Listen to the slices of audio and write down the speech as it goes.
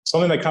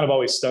something that kind of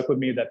always stuck with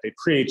me that they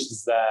preach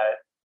is that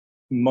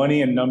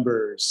money and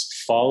numbers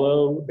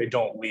follow, they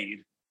don't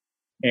lead.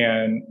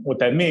 And what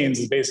that means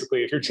is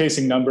basically if you're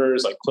chasing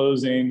numbers like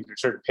closings or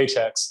certain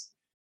paychecks,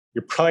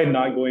 you're probably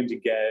not going to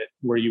get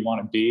where you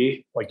want to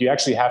be. Like you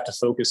actually have to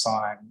focus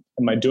on,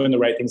 am I doing the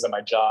right things at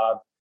my job?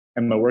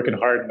 Am I working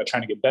hard? Am I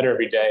trying to get better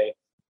every day?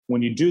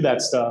 When you do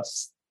that stuff,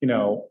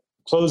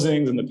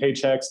 closings and the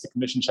paychecks, the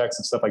commission checks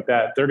and stuff like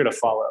that, they're going to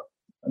follow.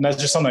 And that's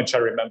just something I try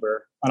to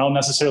remember. I don't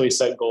necessarily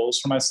set goals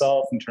for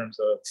myself in terms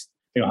of,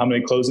 how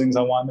many closings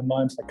I want in a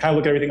month. I kind of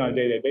look at everything on a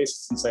day-to-day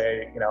basis and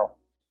say,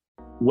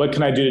 what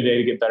can I do today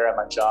to get better at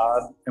my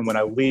job? And when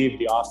I leave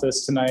the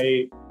office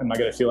tonight, am I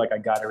going to feel like I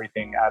got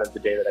everything out of the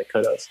day that I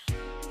could have?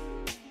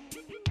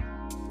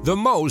 The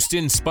most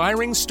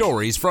inspiring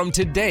stories from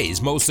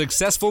today's most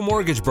successful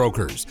mortgage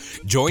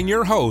brokers. Join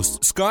your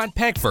host, Scott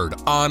Peckford,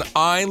 on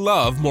I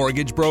Love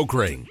Mortgage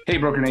Brokering. Hey,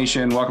 Broker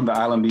Nation. Welcome to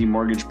ILMB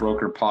Mortgage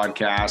Broker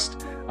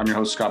Podcast. I'm your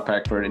host, Scott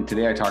Peckford, and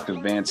today I talked to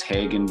Vance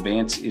Hagen.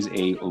 Vance is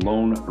a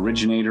loan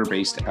originator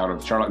based out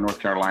of Charlotte, North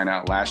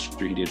Carolina. Last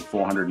year, he did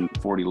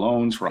 440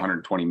 loans for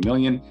 $120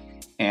 million.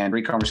 And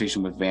great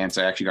conversation with Vance.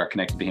 I actually got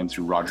connected to him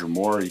through Roger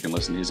Moore. You can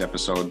listen to his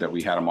episode that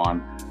we had him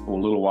on a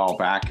little while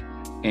back.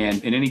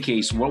 And in any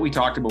case, what we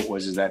talked about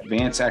is that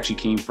Vance actually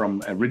came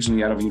from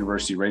originally out of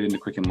university right into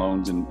Quicken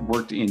Loans and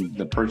worked in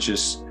the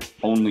purchase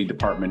only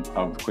department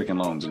of Quicken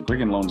Loans. And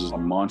Quicken Loans is a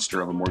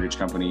monster of a mortgage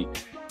company.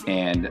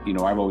 And,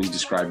 I've always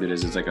described it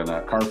as it's like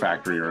a car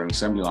factory or an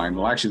assembly line.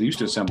 Well, actually, they used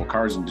to assemble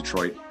cars in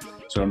Detroit.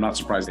 So I'm not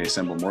surprised they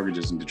assemble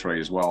mortgages in Detroit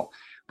as well.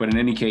 But in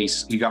any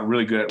case, he got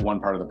really good at one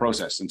part of the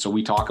process. And so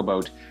we talk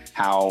about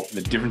how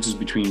the differences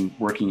between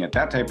working at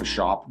that type of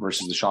shop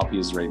versus the shop he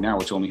is right now,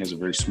 which only has a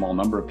very small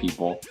number of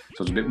people.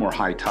 So it's a bit more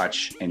high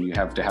touch and you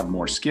have to have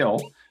more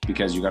skill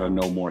because you got to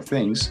know more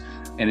things.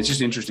 And it's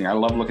just interesting. I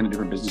love looking at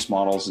different business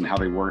models and how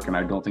they work. And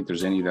I don't think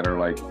there's any that are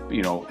like,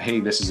 hey,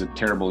 this is a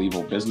terrible,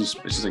 evil business.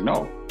 It's just like,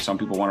 no, some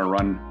people want to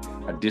run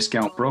a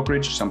discount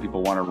brokerage. Some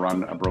people want to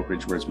run a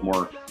brokerage where it's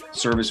more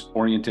service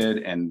oriented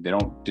and they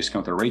don't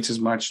discount their rates as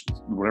much.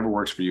 Whatever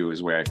works for you is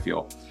the way I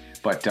feel.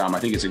 But I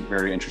think it's a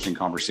very interesting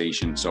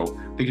conversation. So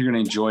I think you're going to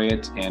enjoy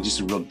it. And just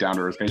a real down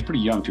to earth guy. He's pretty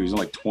young too. He's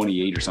only like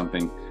 28 or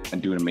something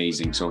and doing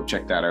amazing. So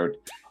check that out.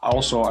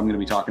 Also, I'm going to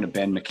be talking to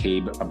Ben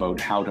McCabe about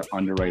how to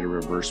underwrite a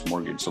reverse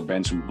mortgage. So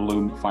Ben's from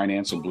Bloom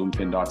Finance, so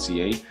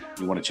bloomfin.ca.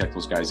 You want to check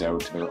those guys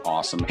out. They're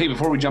awesome. Hey,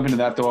 before we jump into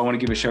that though, I want to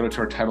give a shout out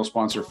to our title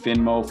sponsor,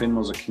 Finmo. Finmo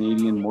is a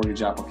Canadian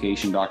mortgage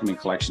application document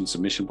collection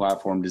submission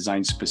platform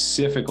designed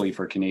specifically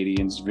for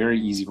Canadians.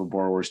 Very easy for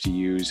borrowers to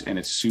use, and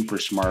it's super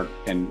smart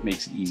and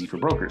makes it easy for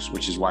brokers,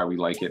 which is why we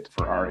like it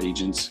for our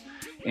agents.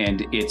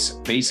 And it's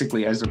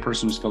basically, as the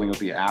person who's filling out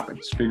the app,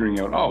 it's figuring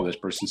out, oh, this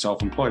person's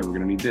self-employed. We're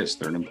going to need this.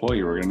 They're an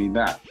employee. We're going to need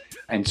that.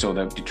 And so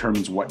that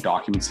determines what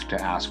documents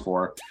to ask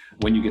for.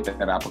 When you get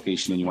that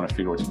application and you want to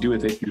figure out what to do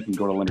with it, you can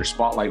go to Lender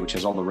Spotlight, which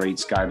has all the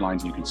rates,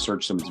 guidelines. You can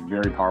search them. It's a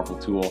very powerful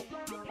tool.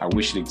 I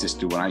wish it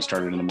existed when I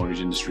started in the mortgage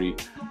industry.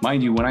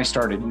 Mind you, when I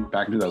started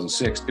back in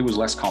 2006, it was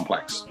less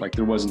complex. Like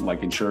there wasn't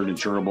like insured,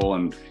 insurable,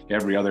 and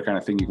every other kind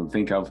of thing you can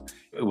think of.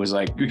 It was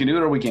like, we can do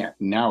it or we can't.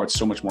 Now it's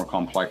so much more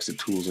complex that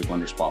tools like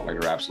Lender Spotlight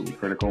are absolutely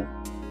critical.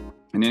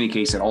 In any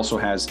case, it also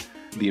has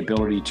the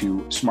ability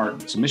to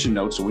smart submission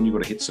notes. So when you go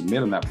to hit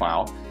submit on that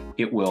file,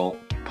 it will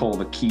pull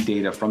the key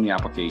data from the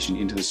application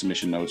into the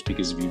submission notes,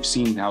 because if you've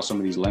seen how some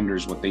of these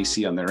lenders, what they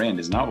see on their end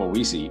is not what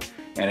we see.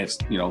 And it's,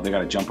 they got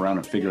to jump around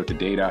and figure out the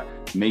data,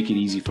 make it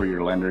easy for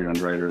your lender, your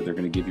underwriter. They're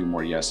going to give you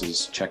more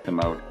yeses. Check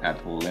them out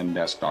at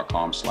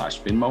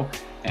lendesk.com/Finmo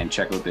and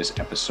check out this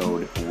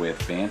episode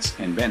with Vance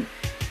and Ben.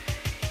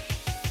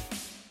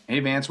 Hey,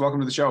 Vance,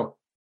 welcome to the show.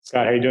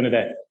 Scott, how are you doing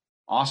today?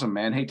 Awesome,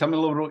 man. Hey, tell me a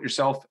little bit about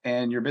yourself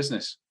and your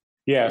business.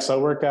 Yeah, so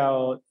I work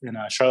out in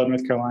Charlotte,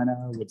 North Carolina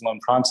with Loan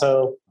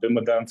Pronto. Been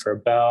with them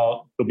for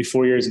it'll be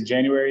 4 years in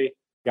January.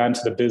 Got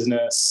into the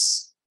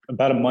business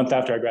about a month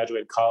after I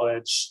graduated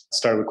college.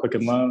 Started with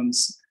Quicken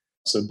Loans.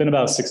 So it's been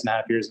about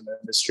 6.5 years in the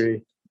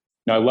industry.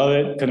 I love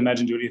it. Couldn't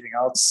imagine doing anything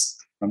else.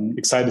 I'm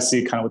excited to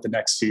see kind of what the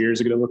next 2 years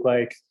are going to look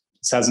like.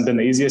 This hasn't been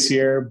the easiest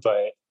year,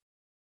 but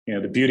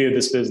the beauty of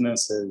this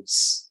business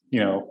is,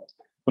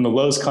 when the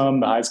lows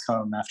come, the highs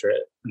come after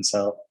it. And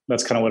so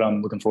that's kind of what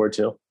I'm looking forward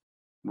to.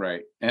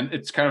 Right. And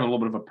it's kind of a little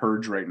bit of a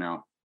purge right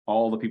now.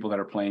 All the people that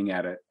are playing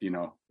at it,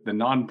 the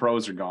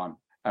non-pros are gone.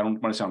 I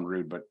don't want to sound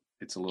rude, but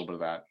it's a little bit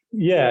of that.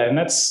 Yeah. And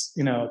that's,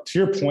 to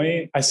your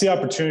point, I see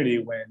opportunity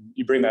when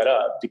you bring that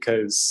up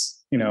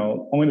because,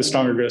 only the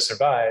stronger are going to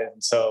survive.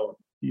 And so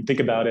you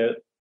think about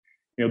it,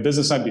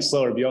 business might be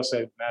slower, but you also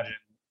imagine,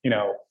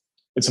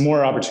 it's a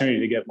more opportunity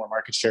to get more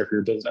market share for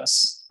your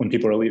business when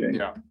people are leaving.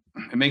 Yeah.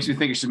 It makes me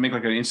think you should make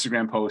like an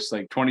Instagram post,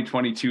 like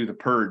 2022, the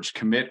purge,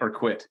 commit or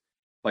quit.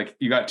 Like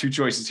you got two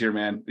choices here,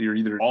 man. You're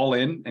either all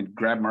in and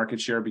grab market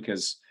share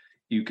because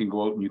you can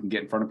go out and you can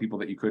get in front of people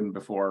that you couldn't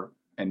before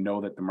and know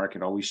that the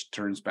market always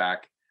turns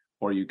back,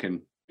 or you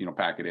can,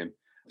 pack it in.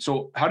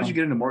 So how did you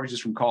get into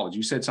mortgages from college?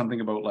 You said something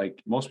about like,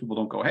 most people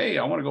don't go, hey,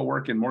 I want to go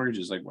work in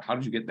mortgages. Like, how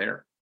did you get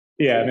there?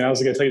 Yeah. I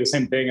was going to tell you the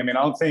same thing. I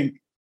don't think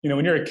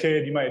when you're a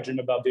kid, you might dream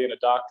about being a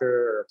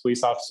doctor or a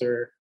police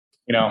officer.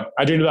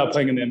 I dreamed about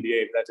playing in the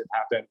NBA, but that didn't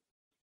happen.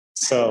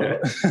 So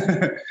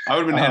I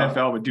would have been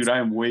NFL, but dude, I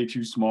am way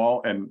too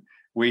small and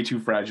way too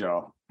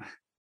fragile.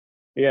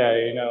 Yeah,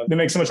 they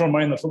make so much more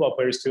money than the football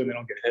players too, and they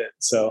don't get hit.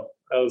 So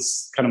that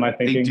was kind of my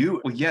thinking. They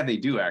do. Well, yeah, they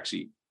do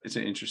actually. It's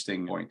an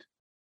interesting point.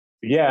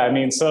 Yeah, I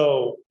mean,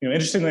 so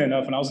interestingly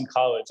enough, when I was in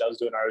college, I was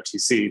doing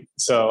ROTC.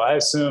 So I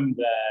assumed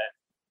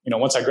that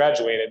once I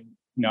graduated,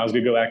 I was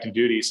going to go active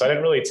duty. So I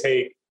didn't really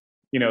take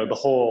the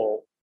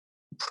whole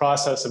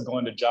process of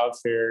going to job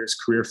fairs,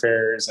 career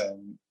fairs,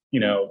 and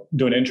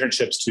doing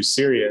internships too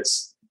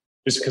serious,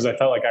 just because I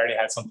felt like I already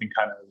had something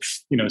kind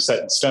of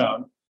set in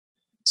stone.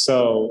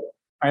 So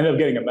I ended up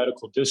getting a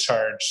medical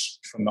discharge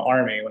from the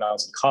Army when I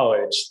was in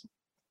college.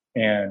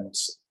 And,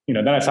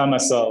 then I found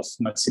myself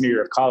in my senior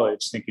year of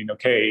college thinking,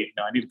 okay,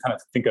 I need to kind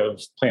of think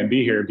of plan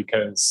B here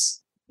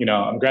because,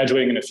 I'm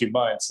graduating in a few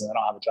months and I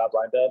don't have a job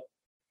lined up.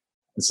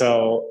 And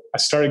so I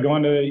started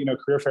going to,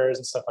 career fairs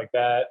and stuff like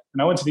that.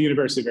 And I went to the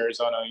University of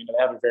Arizona. They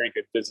have a very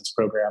good business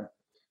program.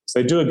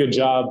 So they do a good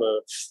job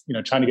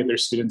of, trying to get their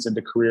students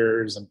into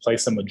careers and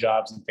place them with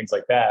jobs and things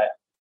like that.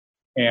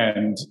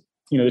 And,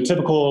 the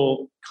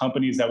typical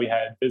companies that we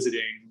had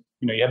visiting,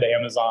 you had the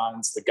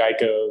Amazons, the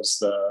Geicos,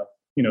 the,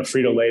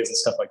 Frito-Lays and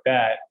stuff like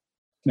that.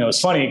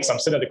 It's funny because I'm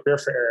sitting at the career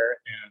fair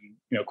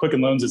and,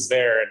 Quicken Loans is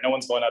there and no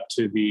one's going up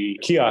to the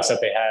kiosk that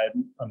they had.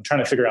 I'm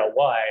trying to figure out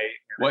why.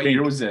 What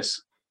year was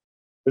this?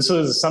 This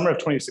was the summer of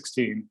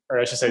 2016, or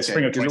I should say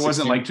spring of 2016. It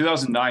wasn't like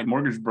 2009.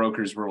 Mortgage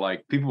brokers were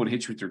like, people would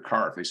hit you with their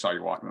car if they saw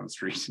you walking on the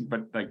street.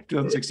 But like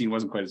 2016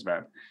 wasn't quite as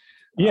bad.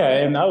 Yeah,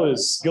 and I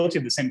was guilty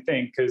of the same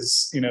thing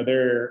because,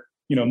 they're,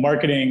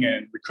 marketing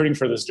and recruiting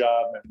for this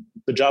job. And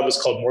the job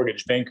was called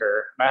mortgage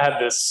banker. And I had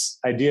this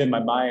idea in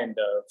my mind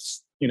of,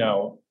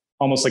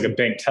 almost like a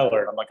bank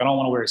teller. And I'm like, I don't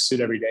want to wear a suit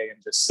every day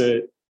and just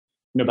sit,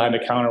 behind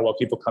a counter while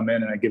people come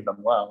in and I give them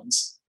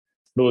loans.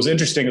 But what was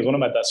interesting is one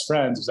of my best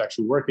friends was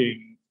actually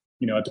working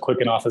at the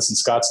Quicken office in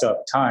Scottsdale at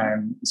the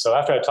time. So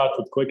after I talked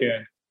with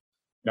Quicken,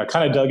 I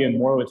kind of dug in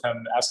more with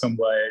him, asked him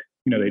what,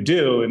 they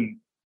do. And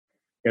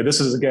this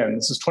is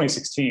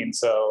 2016.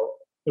 So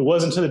it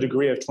wasn't to the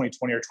degree of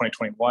 2020 or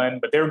 2021,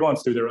 but they were going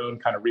through their own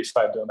kind of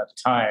refi boom at the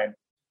time,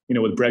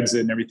 with Brexit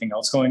and everything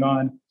else going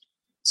on.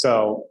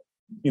 So,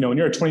 when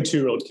you're a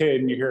 22-year-old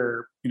kid and you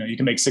hear, you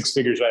can make six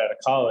figures right out of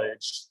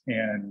college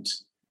and,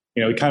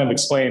 he kind of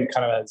explained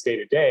kind of as day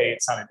to day,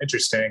 it sounded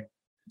interesting.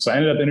 So I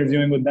ended up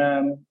interviewing with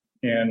them.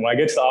 And when I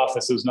get to the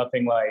office, it was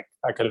nothing like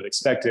I could have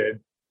expected.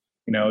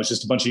 It was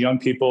just a bunch of young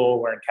people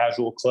wearing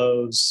casual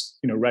clothes,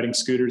 riding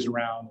scooters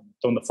around,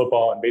 throwing the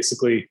football, and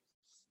basically,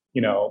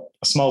 a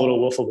small little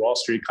Wolf of Wall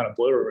Street kind of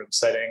boiler room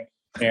setting.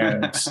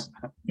 And,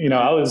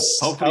 I was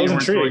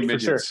intrigued for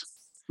sure.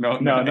 No,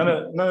 none of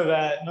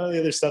that, none of the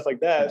other stuff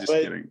like that. Just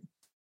kidding.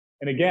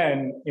 And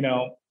again,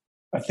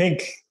 I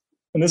think,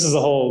 and this is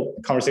a whole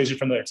conversation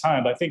for another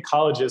time, but I think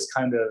college is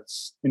kind of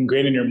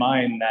ingrained in your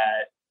mind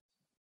that,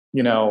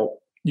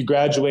 you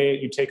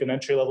graduate, you take an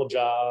entry-level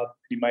job,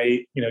 you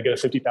might, get a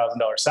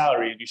 $50,000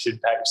 salary and you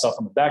should pat yourself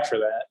on the back for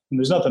that. And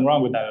there's nothing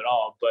wrong with that at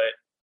all. But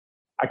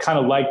I kind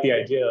of like the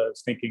idea of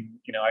thinking,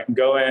 I can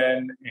go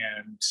in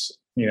and,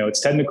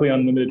 it's technically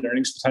unlimited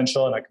earnings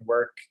potential and I can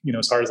work,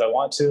 as hard as I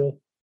want to.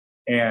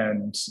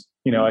 And,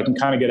 I can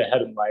kind of get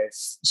ahead in life,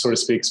 so to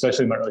speak,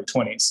 especially in my early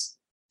 20s.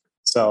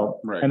 So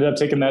I ended up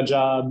taking that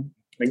job.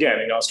 Again,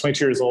 I was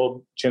 22 years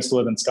old, chance to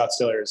live in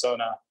Scottsdale,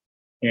 Arizona,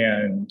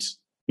 and,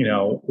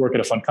 work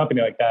at a fun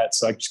company like that.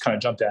 So I just kind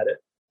of jumped at it.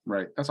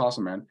 Right. That's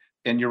awesome, man.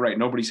 And you're right.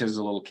 Nobody says as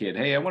a little kid,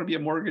 hey, I want to be a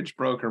mortgage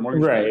broker,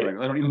 mortgage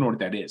broker. I don't even know what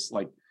that is.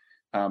 Like,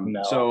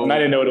 no. So and I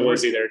didn't know what it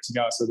was either, to be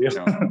honest with you.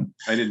 No,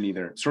 I didn't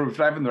either. So if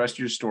diving the rest of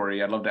your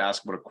story, I'd love to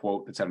ask about a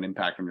quote that's had an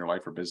impact on your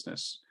life or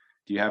business.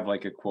 Do you have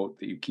like a quote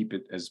that you keep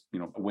it as,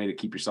 a way to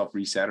keep yourself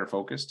reset or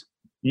focused?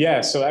 Yeah.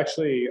 So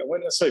actually, I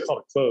wouldn't necessarily call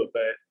it a quote,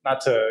 but not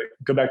to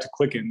go back to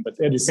Quicken, but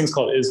they have these things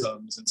called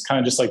isms. It's kind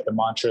of just like the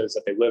mantras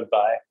that they live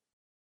by.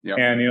 Yep.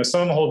 And,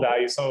 some of them hold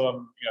value. Some of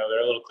them,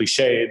 they're a little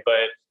cliched,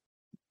 but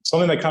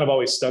something that kind of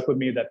always stuck with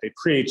me that they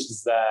preach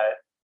is that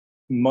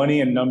money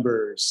and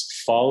numbers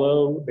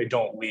follow, they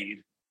don't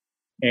lead.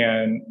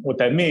 And what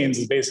that means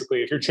is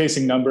basically if you're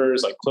chasing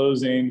numbers like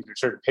closings or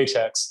certain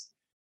paychecks,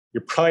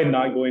 you're probably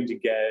not going to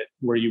get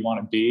where you want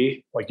to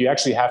be. Like you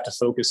actually have to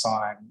focus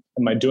on,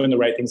 am I doing the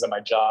right things at my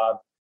job?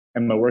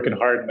 Am I working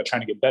hard? Am I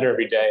trying to get better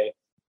every day?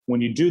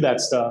 When you do that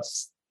stuff,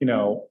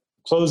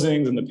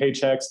 closings and the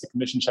paychecks, the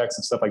commission checks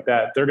and stuff like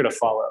that, they're going to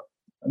follow.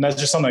 And that's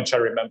just something I try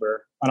to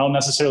remember. I don't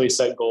necessarily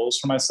set goals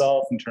for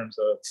myself in terms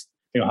of,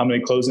 how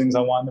many closings I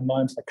want in a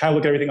month. I kind of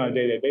look at everything on a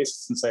day-to-day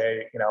basis and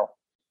say,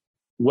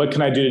 what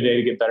can I do today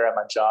to get better at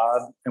my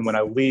job? And when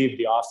I leave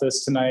the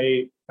office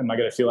tonight, am I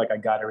going to feel like I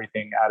got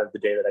everything out of the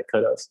day that I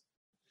could have?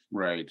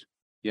 Right.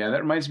 Yeah.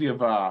 That reminds me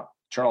of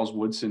Charles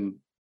Woodson.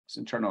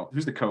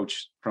 Who's the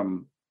coach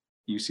from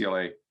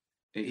UCLA?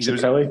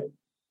 Kelly?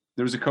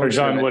 There was a coach,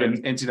 John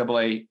Wooden.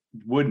 NCAA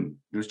Wooden.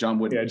 There was John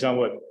Wooden. Yeah, John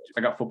Wooden.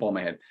 I got football in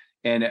my head.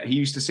 And he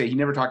used to say he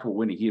never talked about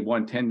winning. He had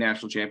won 10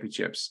 national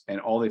championships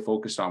and all they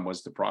focused on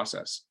was the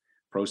process.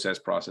 process.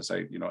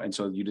 And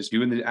so you just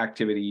doing the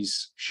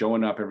activities,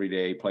 showing up every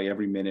day, play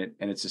every minute.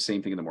 And it's the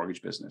same thing in the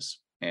mortgage business.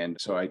 And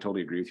so I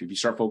totally agree with you. If you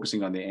start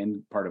focusing on the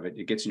end part of it,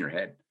 it gets in your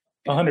head.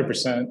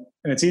 100%. And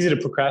it's easy to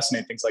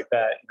procrastinate things like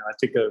that. I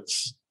think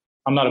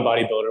I'm not a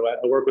bodybuilder.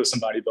 I work with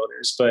some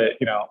bodybuilders, but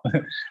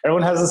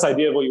everyone has this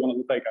idea of what you want to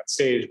look like on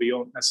stage, but you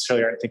don't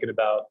necessarily aren't thinking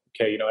about,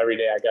 okay, every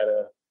day I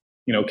gotta,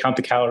 count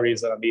the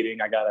calories that I'm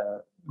eating. I gotta,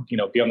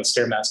 be on the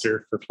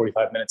Stairmaster for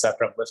 45 minutes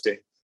after I'm lifting.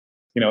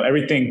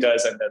 Everything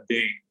does end up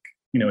being,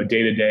 a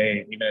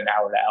day-to-day, even an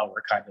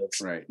hour-to-hour kind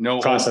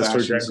of process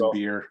towards your end goal.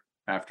 Beer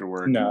after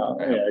work. No,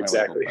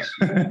 exactly.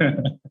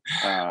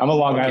 I'm a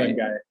Long Island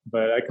guy,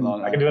 but I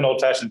can do an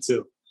old fashioned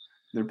too.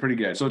 They're pretty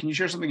good. So can you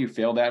share something you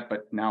failed at,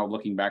 but now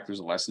looking back, there's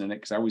a lesson in it?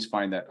 Because I always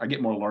find that I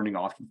get more learning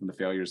often from the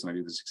failures than I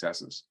do the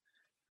successes.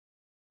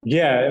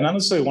 Yeah. And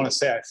honestly, I want to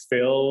say I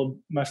failed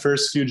my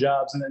first few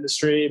jobs in the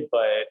industry,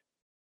 but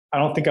I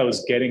don't think I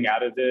was getting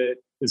out of it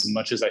as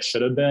much as I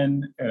should have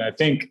been. And I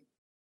think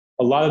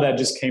a lot of that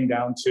just came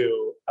down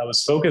to, I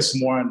was focused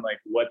more on like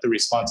what the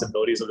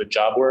responsibilities of the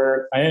job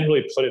were. I didn't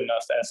really put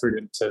enough effort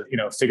into,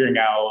 figuring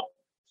out,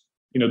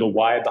 the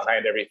why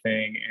behind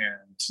everything and,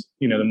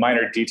 the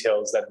minor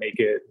details that make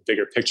it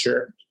bigger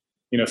picture.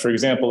 For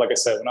example, like I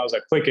said, when I was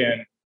at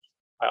Quicken,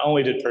 I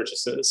only did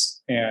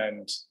purchases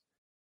and,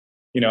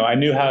 I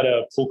knew how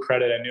to pull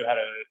credit. I knew how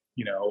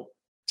to,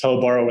 tell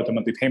a borrower what the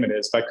monthly payment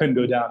is, but I couldn't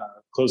go down a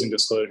closing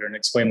disclosure and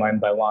explain line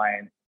by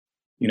line,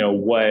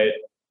 what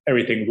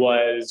everything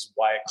was,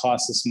 why it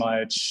costs this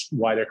much,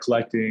 why they're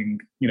collecting,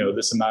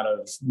 this amount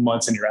of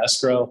months in your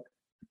escrow.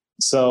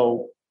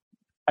 So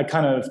I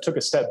kind of took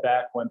a step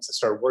back once I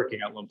started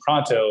working at Loan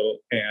Pronto,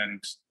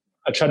 and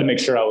I tried to make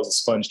sure I was a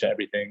sponge to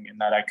everything and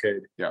that I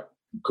could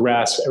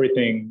grasp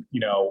everything,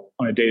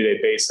 on a day-to-day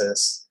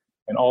basis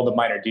and all the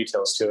minor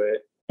details to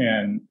it.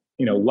 And,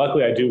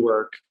 luckily I do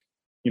work,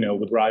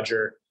 with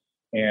Roger,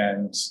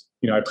 and,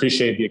 I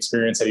appreciate the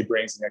experience that he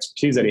brings and the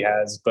expertise that he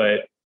has,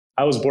 but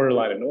I was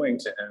borderline annoying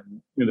to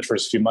him the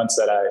first few months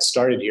that I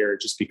started here,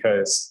 just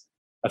because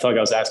I felt like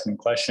I was asking him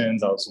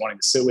questions. I was wanting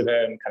to sit with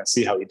him, kind of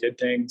see how he did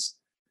things.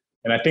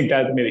 And I think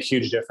that made a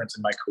huge difference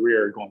in my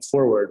career going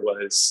forward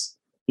was,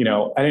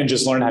 I didn't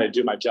just learn how to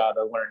do my job.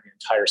 I learned the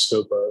entire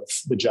scope of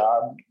the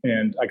job,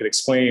 and I could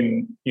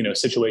explain,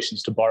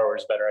 situations to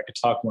borrowers better. I could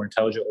talk more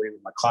intelligently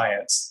with my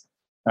clients.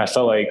 And I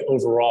felt like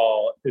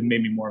overall it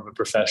made me more of a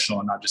professional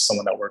and not just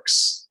someone that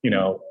works,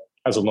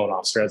 as a loan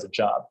officer, as a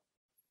job.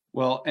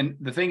 Well, and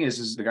the thing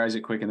is the guys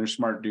at Quicken, they're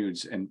smart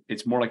dudes, and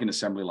it's more like an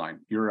assembly line.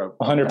 You're a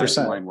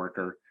 100% line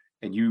worker,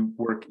 and you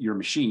work your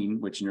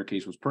machine, which in your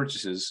case was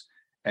purchases.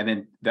 And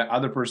then that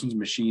other person's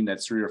machine,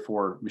 that's 3 or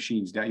 4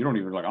 machines down. You don't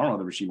even I don't know how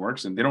the machine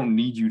works, and they don't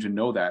need you to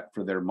know that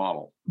for their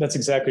model. That's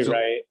exactly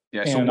right.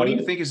 Yeah. So what do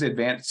you think is the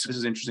advantage? This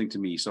is interesting to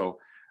me. So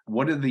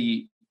what are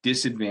the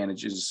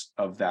disadvantages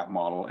of that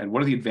model, and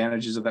what are the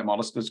advantages of that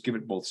model? Let's give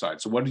it both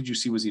sides. So what did you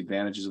see was the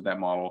advantages of that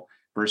model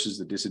versus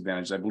the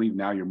disadvantages? I believe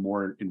now you're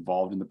more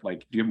involved in do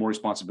you have more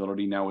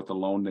responsibility now with the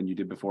loan than you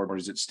did before, or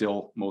is it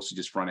still mostly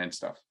just front end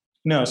stuff?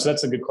 No, so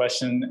that's a good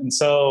question. And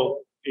so,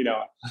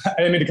 I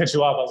didn't mean to cut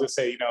you off. I was going to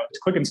say, to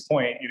Quicken's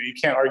point, you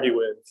can't argue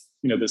with,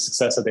 the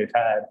success that they've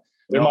had.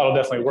 Their model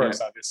definitely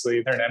works,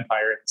 obviously. They're an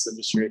empire in this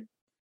industry.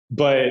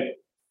 But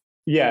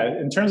yeah,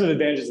 in terms of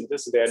advantages and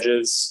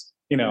disadvantages,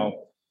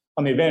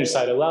 on the advantage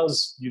side, it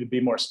allows you to be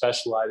more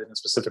specialized in a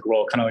specific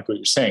role, kind of like what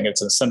you're saying.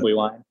 It's an assembly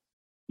line.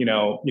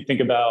 You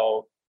think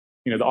about,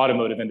 the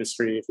automotive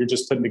industry. If you're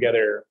just putting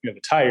together, the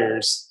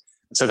tires,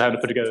 instead of having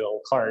to put together the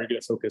whole car, you're going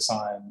to focus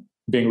on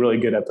being really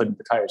good at putting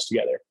the tires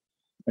together.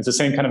 It's the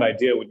same kind of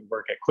idea when you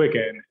work at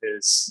Quicken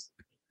is,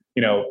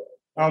 I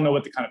don't know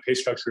what the kind of pay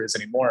structure is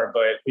anymore,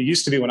 but it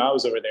used to be when I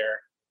was over there,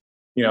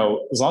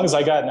 as long as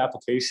I got an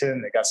application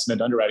and it got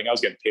submitted underwriting, I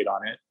was getting paid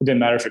on it. It didn't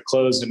matter if it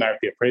closed, it didn't matter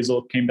if the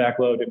appraisal came back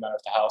low, it didn't matter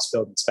if the house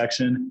failed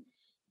inspection.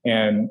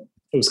 And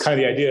it was kind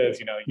of the idea of,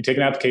 you take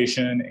an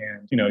application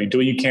and, you do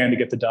what you can to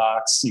get the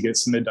docs, you get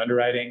submitted to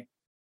underwriting.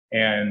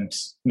 And,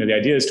 the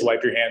idea is to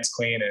wipe your hands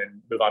clean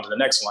and move on to the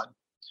next one.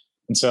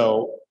 And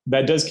so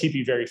that does keep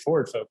you very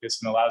forward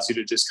focused and allows you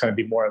to just kind of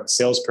be more of a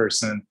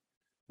salesperson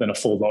than a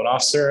full loan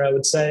officer, I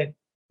would say.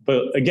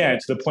 But again,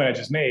 to the point I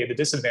just made, the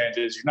disadvantage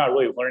is you're not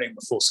really learning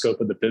the full scope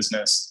of the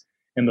business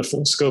and the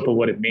full scope of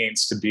what it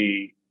means to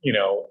be,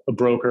 a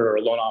broker or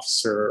a loan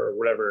officer or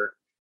whatever,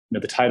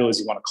 the title is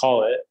you want to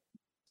call it.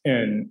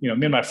 And, me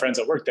and my friends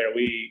that work there,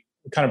 we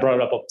kind of brought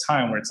it up all the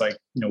time where it's like,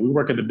 we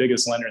work at the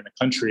biggest lender in the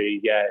country,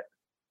 yet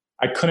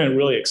I couldn't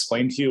really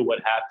explain to you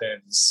what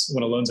happens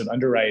when a loan's in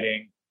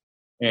underwriting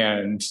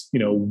and,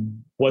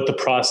 what the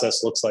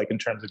process looks like in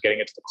terms of getting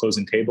it to the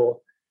closing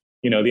table.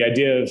 The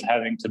idea of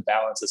having to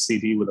balance a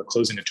CD with a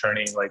closing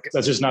attorney,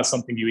 that's just not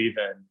something you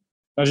even,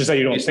 not just that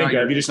you don't think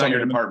of, you just not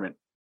your department.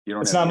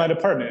 It's not my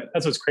department.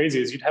 That's what's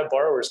crazy is you'd have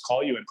borrowers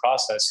call you in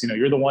process.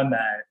 You're the one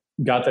that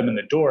got them in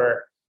the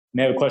door and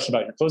they have a question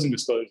about your closing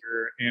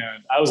disclosure.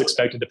 And I was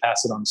expected to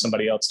pass it on to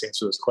somebody else to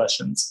answer those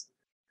questions,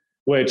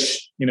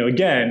 which,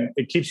 again,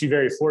 it keeps you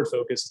very forward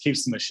focused, it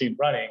keeps the machine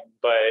running,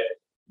 but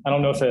I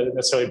don't know if it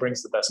necessarily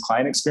brings the best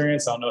client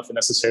experience. I don't know if it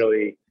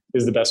necessarily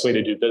is the best way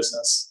to do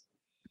business.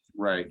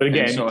 Right. But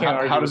again, so you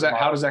can't how does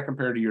argue that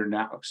compare to your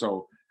now?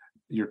 So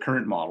your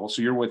current model.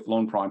 So you're with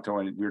Loan Pronto,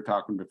 and we were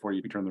talking before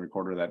you turned the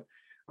recorder that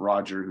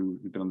Roger, who's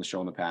been on the show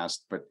in the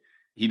past, but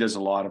he does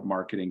a lot of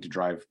marketing to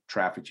drive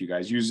traffic to you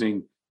guys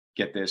using,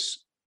 get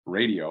this,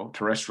 radio,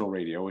 terrestrial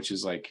radio, which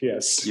is like,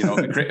 yes,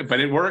 but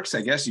it works.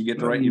 I guess you get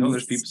the right,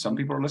 there's some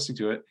people are listening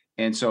to it.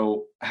 And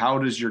so how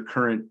does your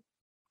current,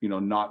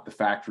 not the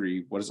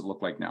factory, what does it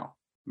look like now?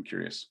 I'm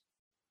curious.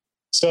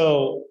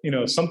 So,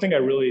 something I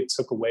really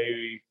took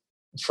away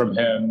from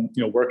him,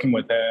 working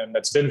with him,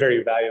 that's been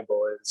very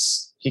valuable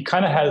is he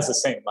kind of has the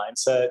same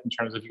mindset in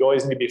terms of you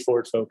always need to be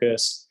forward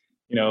focused.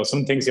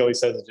 Some things he always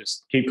says is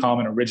just keep calm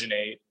and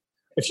originate.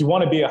 If you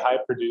want to be a high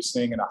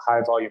producing and a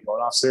high volume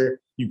loan officer,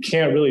 you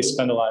can't really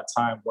spend a lot of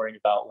time worrying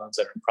about loans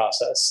that are in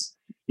process.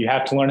 You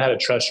have to learn how to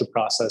trust your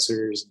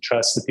processors and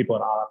trust the people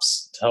in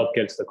ops to help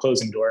get to the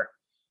closing door.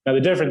 Now,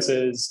 the difference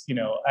is,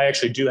 I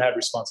actually do have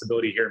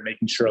responsibility here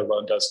making sure a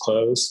loan does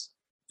close.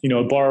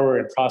 A borrower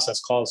in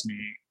process calls me,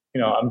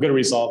 I'm going to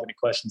resolve any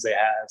questions they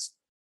have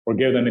or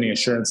give them any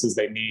assurances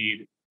they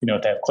need,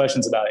 if they have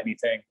questions about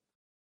anything.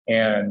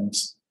 And,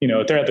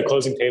 if they're at the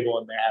closing table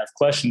and they have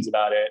questions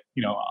about it,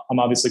 I'm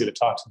obviously going to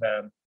talk to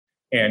them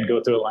and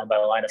go through it line by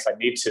line if I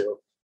need to.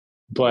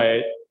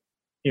 But,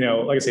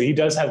 like I said, he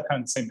does have kind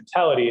of the same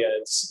mentality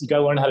as you got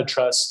to learn how to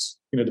trust,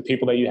 the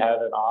people that you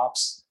have in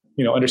ops,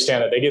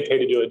 understand that they get paid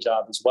to do a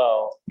job as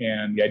well.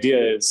 And the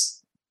idea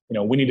is,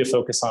 we need to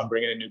focus on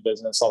bringing in new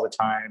business all the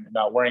time and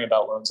not worrying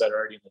about loans that are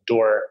already in the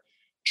door.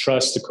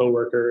 Trust the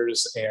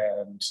coworkers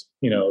and,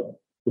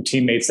 the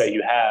teammates that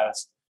you have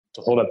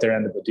to hold up their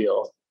end of the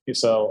deal.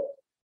 So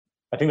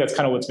I think that's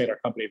kind of what's made our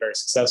company very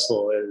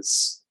successful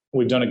is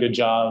we've done a good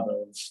job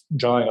of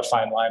drawing a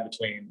fine line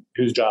between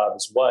whose job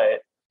is what.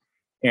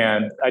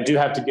 And I do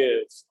have to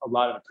give a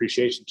lot of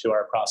appreciation to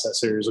our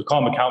processors. We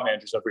call them account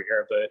managers over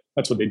here, but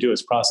that's what they do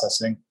is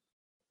processing.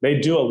 They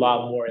do a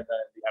lot more than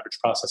the average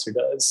processor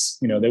does.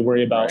 They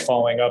worry about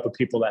following up with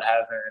people that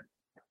haven't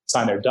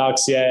signed their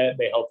docs yet.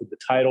 They help with the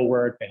title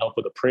work. They help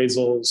with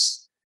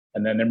appraisals.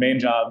 And then their main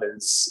job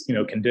is,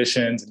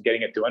 conditions and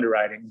getting it through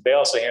underwriting. They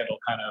also handle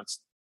kind of,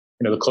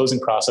 the closing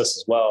process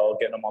as well,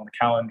 getting them on the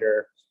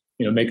calendar,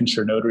 making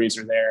sure notaries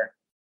are there.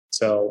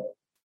 So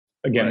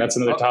again, that's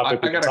another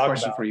topic. I got a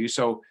question for you.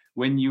 So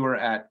when you were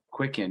at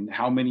Quicken,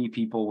 how many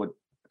people would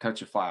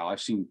touch a file?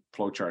 I've seen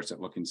flowcharts that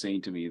look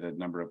insane to me, the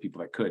number of people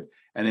that could.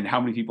 And then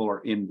how many people are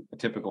in a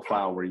typical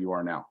file where you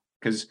are now?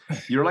 Because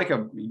you're like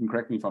you can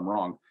correct me if I'm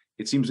wrong.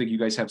 It seems like you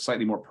guys have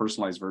slightly more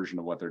personalized version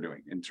of what they're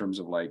doing in terms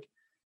of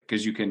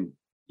because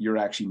you're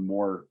actually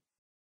more,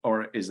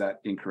 or is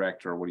that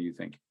incorrect? Or what do you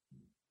think?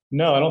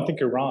 No, I don't think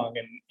you're wrong.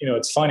 And,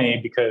 it's funny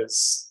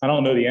because I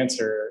don't know the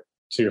answer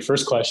to your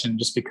first question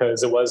just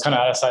because it was kind of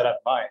outside of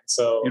mind.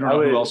 So you don't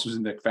know who else was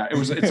in the fact.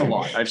 It's a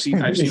lot. I've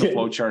seen a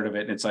flow chart of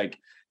it, and it's like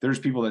there's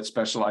people that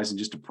specialize in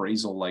just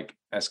appraisal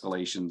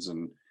escalations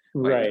and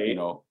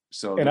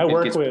so and I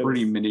work gets with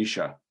pretty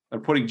minutia. They're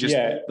putting just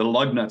the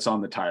lug nuts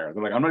on the tire.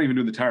 They're like, I'm not even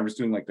doing the tire, I'm just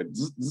doing the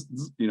zzz,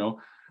 zzz,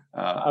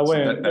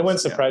 it wouldn't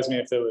surprise me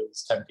if there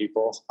was 10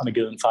 people on a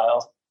given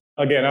file.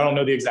 Again, I don't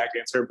know the exact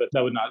answer, but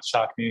that would not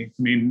shock me.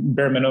 I mean,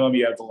 bare minimum,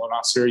 you have the loan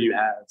officer, you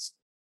have,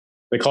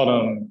 they call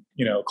them,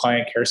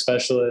 client care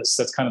specialists.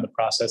 That's kind of the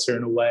processor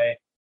in a way.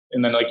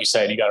 And then, like you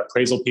said, you got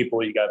appraisal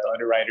people, you got the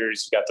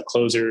underwriters, you got the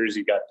closers,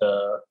 you got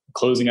the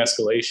closing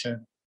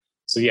escalation.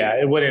 So yeah,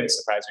 it wouldn't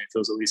surprise me if it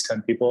was at least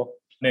 10 people.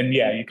 And then,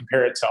 you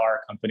compare it to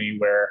our company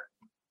where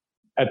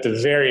at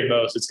the very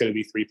most, it's going to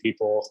be 3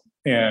 people.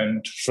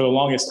 And for the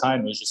longest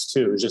time, it was just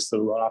 2. It was just the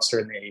loan officer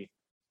and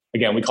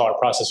again, we call our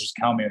processors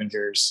account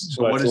managers.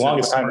 So what does the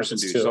longest time person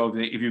do? So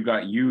if you've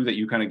got you that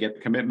you kind of get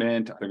the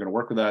commitment, they're going to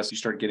work with us, you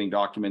start getting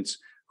documents,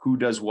 who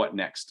does what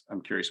next?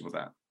 I'm curious about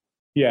that.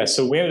 Yeah,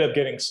 so we ended up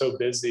getting so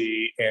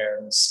busy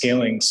and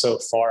scaling so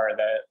far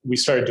that we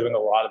started doing a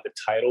lot of the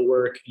title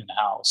work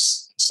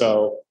in-house.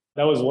 So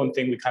that was one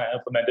thing we kind of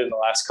implemented in the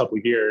last couple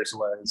of years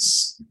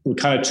was we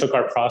kind of took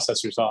our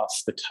processors off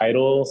the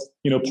title,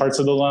 parts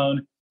of the loan.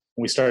 And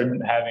we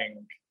started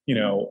having,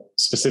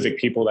 specific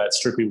people that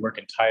strictly work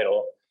in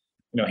title,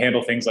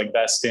 handle things like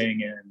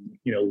vesting and,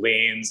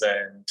 liens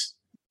and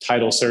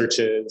title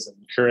searches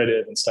and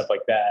curative and stuff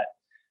like that.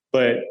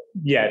 But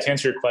yeah, to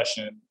answer your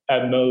question,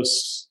 at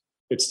most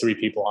it's 3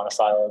 people on a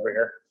file over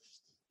here.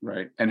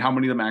 Right. And how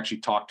many of them actually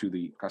talk to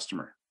the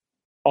customer?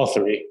 All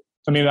 3.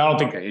 I mean, I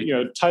don't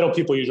think, title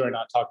people usually are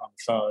not talking on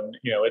the phone.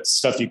 It's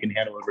stuff you can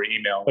handle over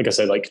email. Like I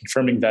said, like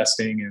confirming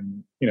vesting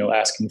and,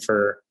 asking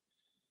for,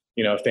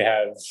 if they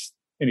have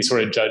any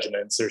sort of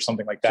judgments or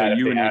something like that. So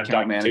you and the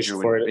account manager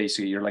would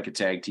basically, you're like a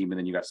tag team, and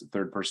then you got the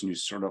third person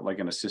who's sort of like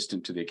an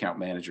assistant to the account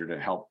manager to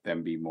help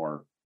them be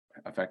more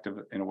effective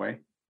in a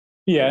way?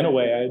 Yeah, in a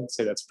way, I'd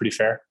say that's pretty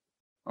fair.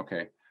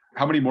 Okay.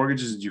 How many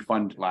mortgages did you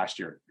fund last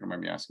year? Don't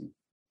mind me asking.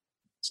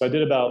 So I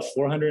did about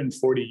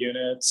 440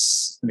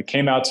 units, and it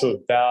came out to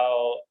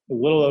about a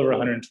little over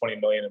 120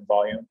 million in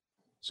volume.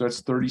 So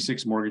it's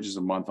 36 mortgages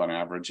a month on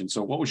average. And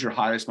so what was your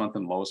highest month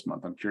and lowest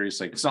month? I'm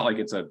curious, like, it's not like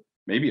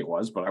maybe it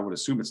was, but I would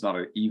assume it's not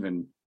an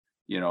even,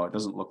 it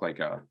doesn't look like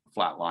a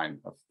flat line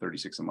of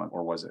 36 a month,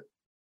 or was it?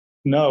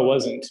 No, it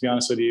wasn't, to be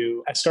honest with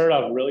you. I started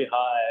off really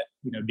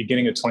high,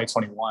 beginning of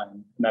 2021.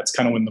 And that's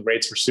kind of when the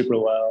rates were super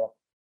low.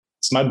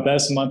 So my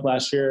best month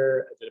last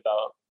year, I did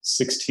about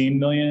 16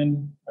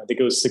 million. I think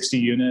it was 60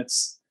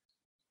 units.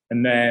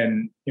 And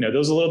then, there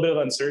was a little bit of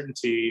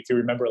uncertainty, if you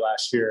remember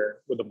last year,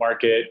 with the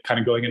market kind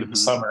of going into the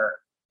summer.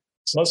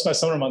 So most of my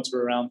summer months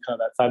were around kind of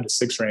that 5 to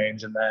 6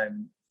 range. And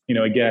then,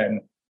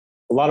 again,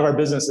 a lot of our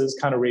business is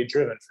kind of rate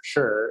driven for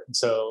sure. And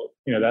so,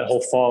 that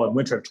whole fall and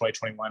winter of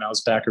 2021, I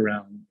was back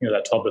around,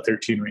 that 12 to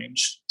 13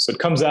 range. So it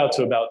comes out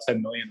to about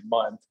 10 million a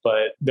month,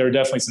 but there are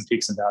definitely some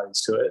peaks and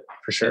valleys to it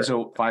for sure. And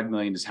so 5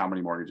 million is how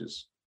many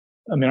mortgages?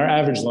 I mean, our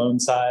average loan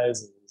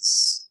size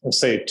is, let's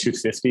say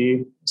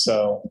 250.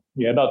 So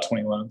yeah, about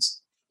 20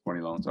 loans.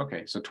 20 loans.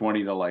 Okay. So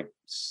 20 to like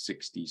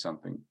 60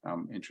 something.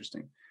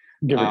 Interesting.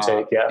 Give or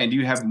take. Yeah. And do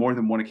you have more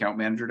than one account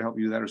manager to help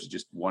you with that? Or is it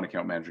just one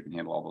account manager can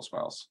handle all those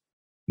files?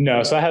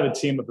 No. So I have a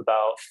team of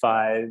about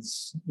 5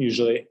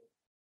 usually.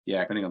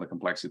 Yeah. Depending on the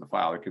complexity of the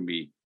file, it can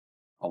be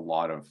a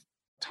lot of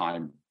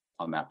time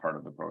on that part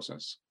of the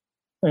process.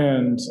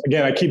 And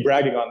again, I keep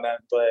bragging on that,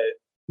 but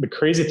the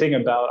crazy thing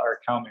about our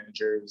account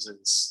managers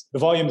is the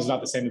volume is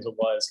not the same as it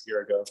was a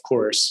year ago, of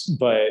course,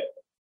 but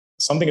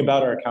something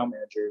about our account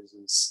managers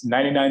is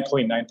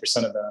 99.9%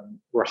 of them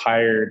were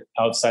hired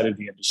outside of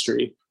the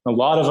industry. A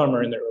lot of them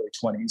are in their early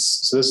 20s.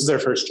 So this is their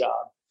first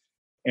job.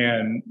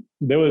 And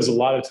there was a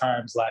lot of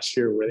times last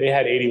year where they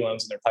had 80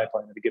 loans in their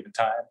pipeline at a given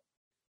time.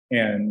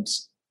 And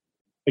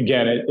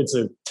again, it's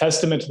a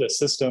testament to the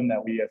system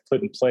that we have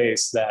put in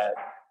place that,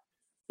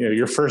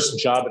 your first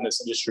job in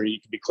this industry, you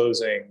could be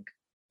closing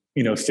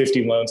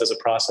 50 loans as a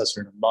processor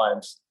in a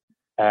month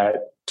at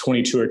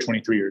 22 or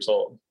 23 years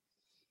old.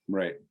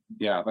 Right.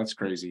 Yeah, that's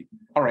crazy.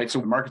 All right. So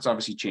the market's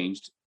obviously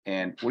changed.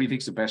 And what do you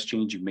think is the best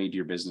change you've made to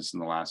your business in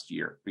the last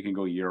year? We can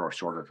go a year or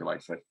shorter if you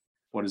like, but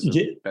what is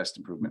the best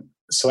improvement?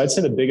 So I'd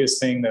say the biggest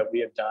thing that we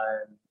have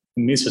done,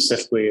 and me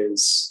specifically,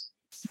 is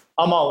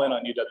I'm all in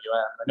on UWM.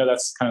 I know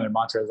that's kind of their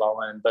mantra, is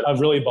all in, but I've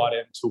really bought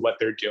into what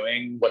they're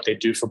doing, what they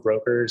do for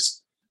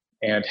brokers,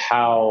 and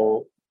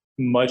how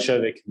much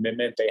of a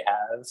commitment they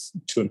have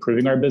to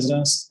improving our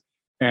business.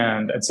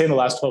 And I'd say in the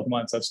last 12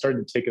 months, I've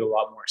started to take it a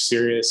lot more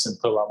serious and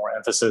put a lot more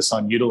emphasis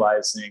on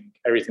utilizing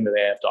everything that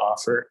they have to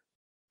offer.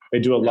 They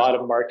do a lot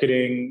of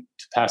marketing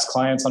to past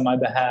clients on my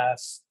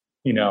behalf,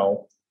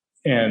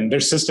 and their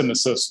system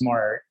is so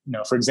smart.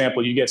 For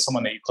example, you get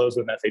someone that you close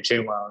with an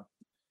FHA loan,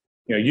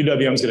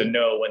 UWM is going to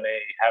know when they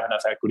have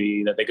enough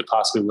equity that they could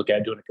possibly look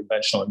at doing a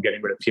conventional and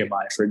getting rid of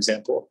PMI, for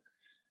example.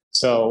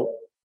 So,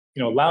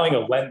 allowing a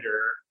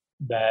lender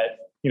that,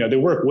 they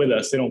work with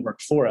us, they don't work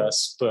for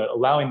us, but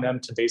allowing them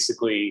to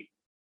basically,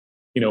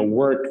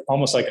 work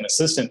almost like an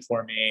assistant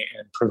for me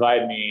and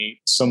provide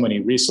me so many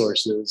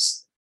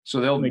resources. So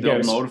they'll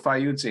notify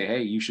you and say,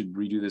 hey, you should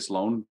redo this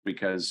loan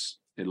because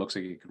it looks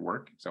like it could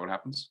work. Is that what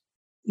happens?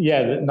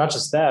 Yeah, not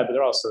just that, but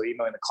they're also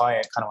emailing the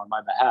client kind of on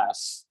my behalf.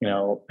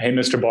 Hey,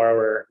 Mr.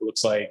 Borrower, it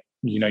looks like,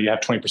 you have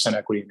 20%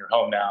 equity in your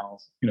home now.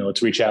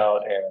 Let's reach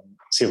out and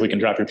see if we can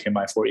drop your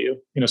PMI for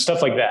you.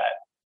 Stuff like that.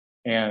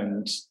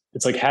 And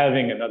it's like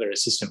having another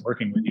assistant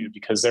working with you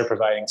because they're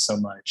providing so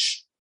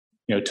much,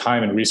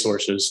 time and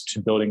resources to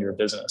building your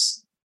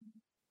business.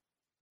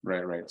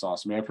 Right. It's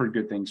awesome. I've heard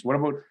good things.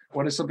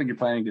 What is something you're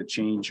planning to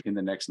change in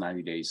the next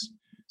 90 days?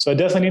 So I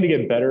definitely need to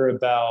get better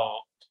about,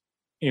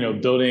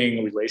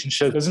 building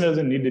relationships. It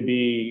doesn't need to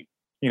be,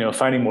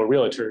 finding more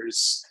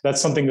realtors.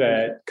 That's something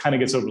that kind of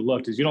gets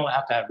overlooked is you don't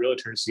have to have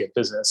realtors to get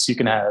business. You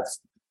can have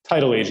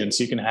title agents,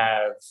 you can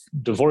have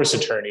divorce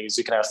attorneys,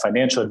 you can have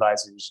financial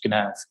advisors, you can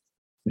have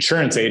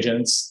insurance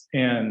agents.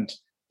 And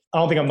I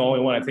don't think I'm the only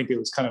one. I think it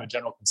was kind of a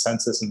general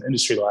consensus in the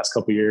industry the last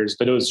couple of years,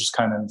 but it was just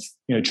kind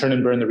of, churn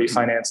and burn the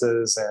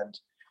refinances. And,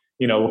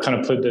 we'll kind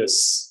of put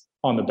this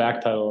on the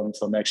back pedal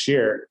until next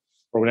year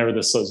or whenever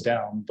this slows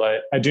down.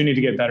 But I do need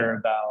to get better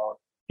about,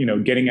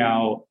 getting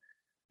out.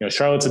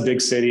 Charlotte's a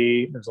big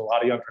city. There's a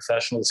lot of young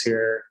professionals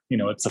here.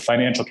 It's the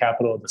financial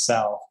capital of the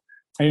South.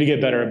 I need to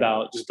get better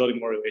about just building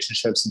more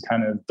relationships and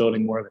kind of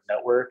building more of a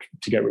network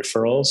to get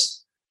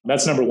referrals.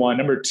 That's number one.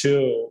 Number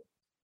two,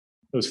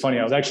 it was funny.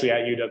 I was actually at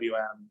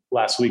UWM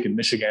last week in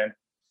Michigan,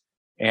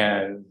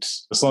 and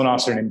this loan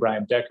officer named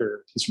Brian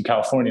Decker, he's from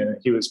California.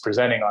 He was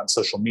presenting on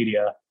social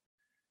media.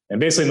 And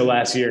basically in the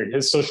last year,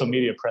 his social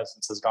media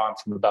presence has gone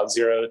from about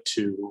 0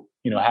 to,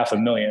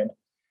 500,000.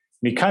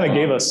 And he kind of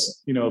gave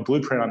us, a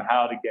blueprint on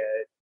how to get,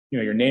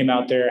 your name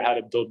out there, how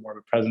to build more of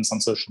a presence on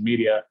social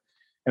media.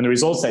 And the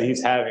results that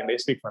he's having, they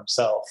speak for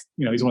himself.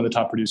 He's one of the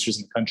top producers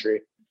in the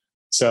country.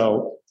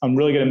 So I'm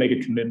really going to make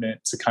a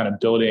commitment to kind of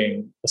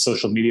building a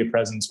social media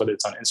presence, whether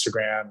it's on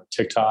Instagram or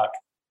TikTok.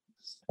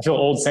 I feel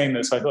old saying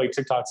this, but I feel like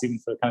TikTok's even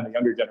for kind of the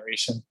younger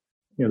generation,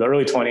 the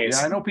early 20s. Yeah,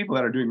 I know people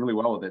that are doing really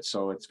well with it.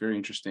 So it's very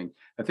interesting.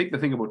 I think the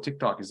thing about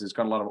TikTok is it's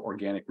got a lot of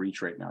organic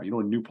reach right now.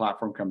 A new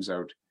platform comes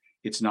out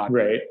It's not,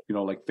 Right.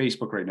 Like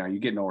Facebook right now, you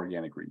get no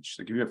organic reach.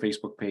 Like if you have a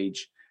Facebook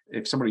page,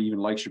 if somebody even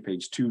likes your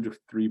page, 2 to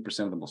 3%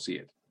 of them will see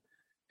it.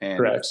 And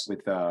Correct.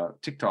 with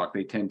TikTok,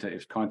 they tend to,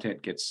 if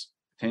content gets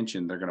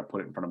attention, they're going to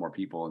put it in front of more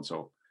people. And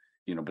so,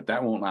 but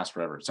that won't last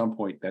forever. At some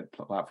point, that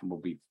platform will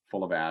be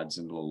full of ads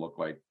and it'll look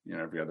like,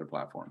 every other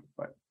platform.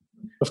 But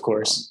of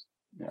course.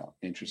 Yeah,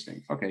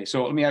 interesting. Okay,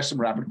 so let me ask some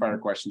rapid fire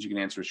questions. You can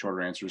answer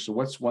shorter answers. So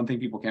what's one thing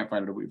people can't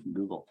find out about you from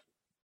Google?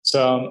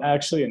 So I'm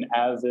actually an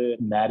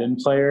avid Madden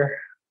player.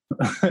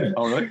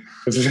 Oh, really?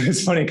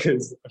 It's funny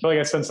because I feel like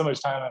I spend so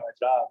much time on my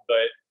job,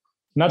 but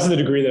not to the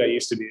degree that I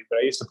used to be. But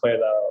I used to play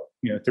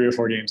about 3 or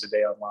 4 games a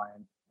day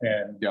online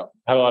and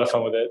had a lot of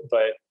fun with it.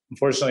 But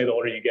unfortunately, the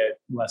older you get,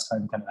 less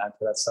time to kind of add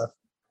to that stuff.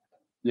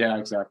 Yeah,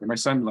 exactly. My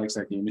son likes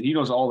that game, and he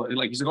knows all the,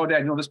 he's like, "Oh, Dad,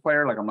 you know this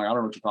player?" Like, I'm like, "I don't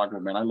know what you're talking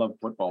about, man. I love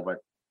football, but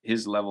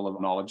his level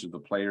of knowledge of the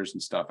players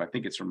and stuff, I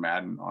think it's from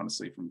Madden,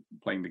 honestly, from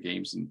playing the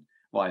games and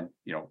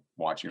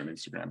watching on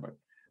Instagram." But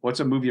what's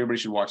a movie everybody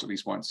should watch at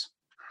least once?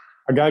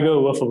 I gotta go to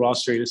Wolf of Wall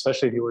Street,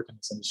 especially if you work in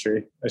this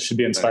industry. That should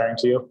be inspiring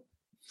to you.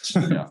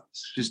 Yeah,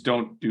 just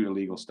don't do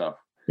illegal stuff.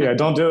 Yeah,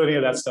 don't do any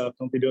of that stuff.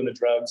 Don't be doing the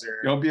drugs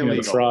or don't be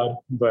the fraud.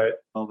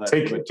 But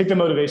take the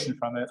motivation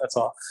from it. That's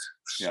all.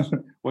 Yeah.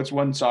 What's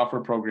one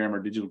software program or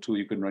digital tool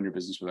you couldn't run your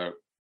business without?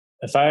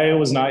 If I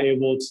was not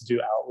able to do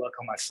Outlook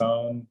on my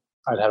phone,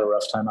 I'd have a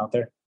rough time out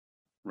there.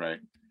 Right.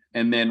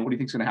 And then what do you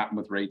think is going to happen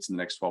with rates in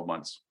the next 12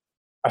 months?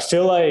 I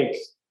feel like,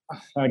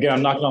 again,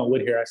 I'm knocking on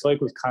wood here. I feel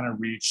like we've kind of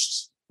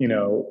reached,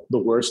 the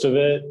worst of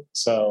it.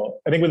 So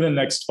I think within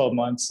the next 12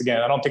 months, again,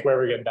 I don't think we're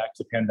ever getting back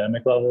to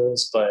pandemic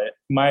levels, but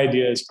my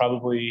idea is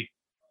probably,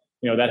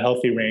 that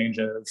healthy range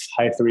of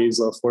high 3s,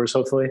 low 4s,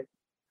 hopefully.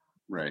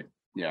 Right.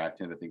 Yeah, I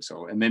tend to think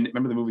so. And then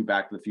remember the movie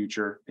Back to the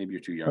Future? Maybe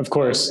you're too young. Of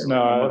course.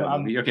 No,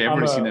 okay,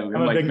 everybody's seen that movie.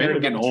 I'm like, maybe we're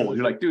getting old.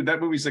 You're like, dude,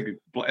 that movie's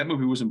that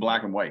movie was in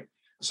black and white.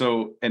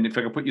 So, and if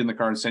I could put you in the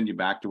car and send you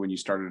back to when you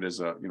started as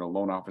a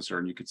loan officer,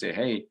 and you could say,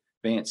 "Hey,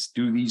 Vance,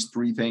 do these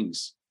 3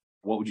 things,"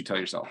 what would you tell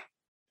yourself?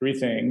 3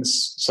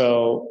 things.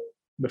 So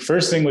the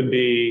first thing would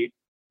be,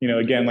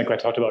 again, like I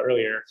talked about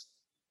earlier,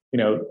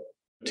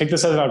 take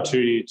this as an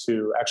opportunity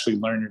to actually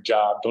learn your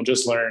job. Don't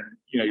just learn,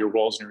 your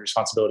roles and your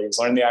responsibilities.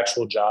 Learn the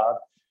actual job.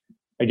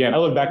 Again, I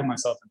look back at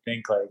myself and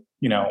think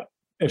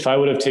if I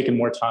would have taken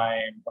more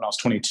time when I was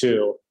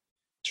 22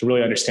 to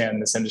really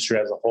understand this industry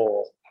as a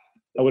whole,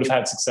 I would have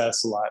had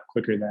success a lot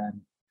quicker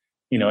than,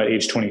 at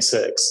age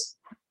 26.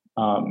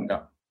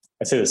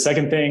 I'd say the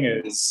second thing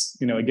is,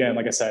 again,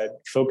 like I said,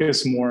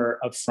 focus more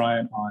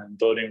upfront on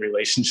building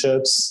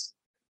relationships.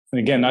 And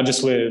again, not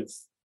just with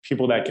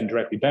people that can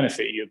directly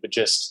benefit you, but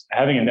just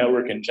having a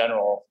network in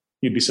general.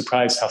 You'd be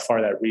surprised how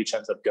far that reach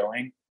ends up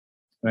going.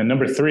 And then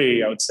number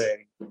 3, I would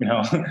say,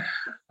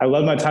 I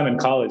love my time in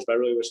college, but I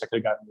really wish I could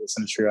have gotten into this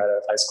industry right out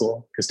of high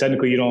school, because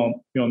technically you don't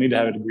need to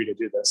have a degree to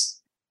do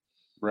this.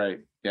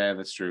 Right. Yeah,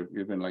 that's true.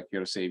 You've been you got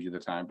to save you the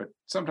time, but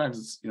sometimes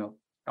it's,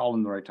 all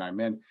in the right time,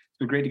 man. It's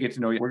been great to get to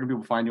know you. Where can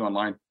people find you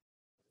online?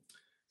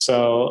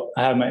 So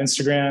I have my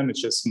Instagram. It's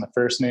just my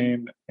first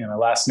name and my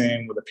last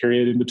name with a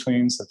period in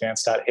between. So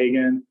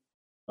Vance.Hagen.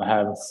 I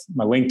have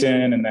my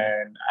LinkedIn, and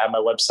then I have my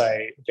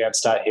website,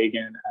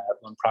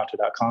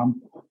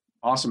 vance.hagen@loanpronto.com.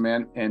 Awesome,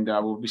 man. And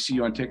we'll see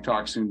you on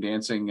TikTok soon,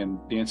 dancing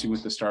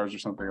with the stars or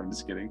something. I'm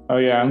just kidding. Oh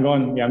yeah, I'm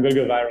going to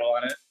go viral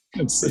on it.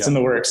 It's in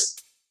the works.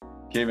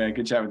 Okay, man.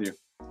 Good chat with you.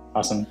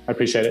 Awesome. I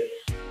appreciate it.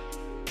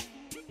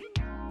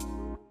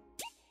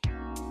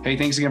 Hey,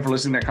 thanks again for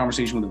listening to that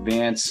conversation with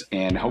Vance,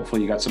 and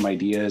hopefully you got some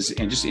ideas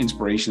and just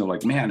inspiration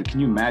of man, can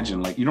you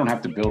imagine, you don't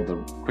have to build the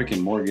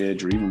Quicken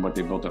Mortgage or even what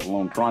they built at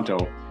Loan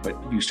Pronto, but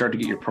you start to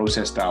get your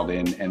process dialed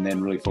in and then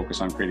really focus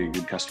on creating a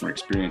good customer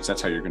experience.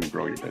 That's how you're going to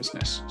grow your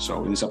business.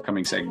 So in this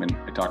upcoming segment,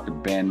 I talked to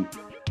Ben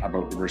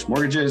about reverse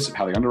mortgages,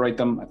 how they underwrite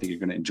them. I think you're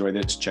going to enjoy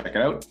this. Check it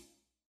out.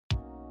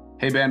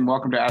 Hey, Ben,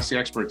 welcome to Ask the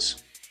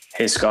Experts.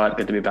 Hey, Scott.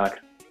 Good to be back.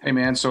 Hey,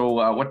 man.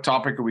 So what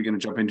topic are we going to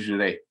jump into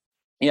today?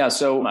 Yeah,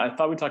 so I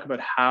thought we'd talk about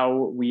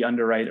how we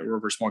underwrite a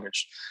reverse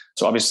mortgage.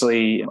 So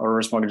obviously, a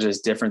reverse mortgage is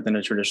different than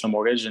a traditional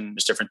mortgage, and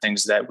there's different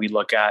things that we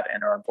look at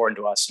and are important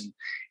to us.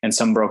 And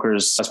some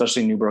brokers,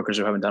 especially new brokers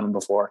who haven't done them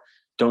before,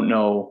 don't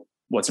know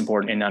what's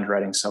important in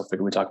underwriting. So I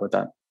figured we'd talk about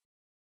that.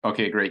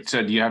 Okay, great.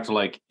 So do you have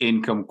to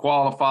income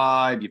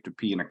qualify? Do you have to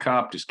pee in a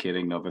cup? Just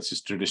kidding. No, that's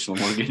just traditional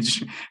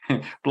mortgage.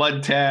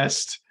 Blood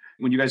test.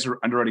 When you guys are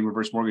underwriting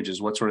reverse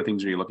mortgages, what sort of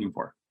things are you looking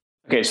for?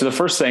 Okay, so the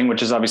first thing,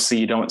 which is obviously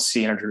you don't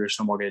see in a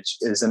traditional mortgage,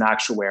 is an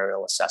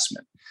actuarial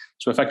assessment.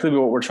 So effectively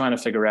what we're trying to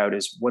figure out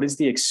is what is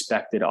the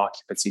expected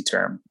occupancy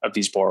term of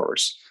these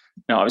borrowers?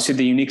 Now, obviously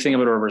the unique thing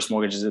about a reverse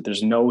mortgage is that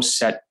there's no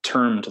set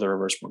term to the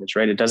reverse mortgage,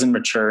 right? It doesn't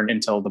mature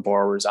until the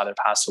borrowers either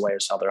pass away or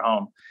sell their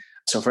home.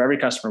 So for every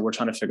customer, we're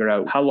trying to figure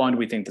out how long do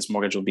we think this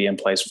mortgage will be in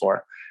place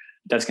for?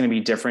 That's going to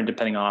be different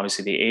depending on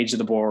obviously the age of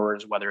the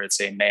borrowers, whether it's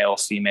a male,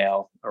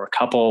 female, or a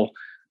couple.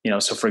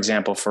 So for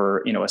example,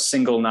 for a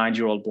single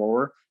 9-year-old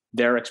borrower,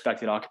 their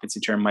expected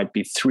occupancy term might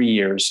be 3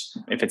 years.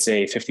 If it's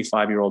a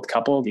 55-year-old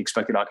couple, the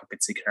expected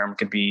occupancy term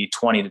could be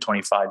 20 to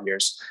 25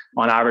 years.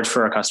 On average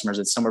for our customers,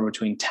 it's somewhere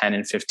between 10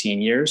 and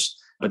 15 years.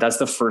 But that's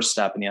the first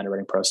step in the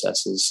underwriting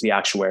process, is the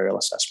actuarial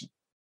assessment.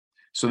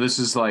 So this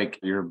is like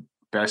your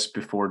best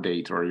before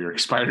date or your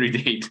expiry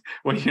date.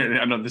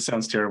 I know this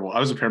sounds terrible. I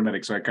was a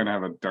paramedic, so I kind of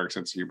have a dark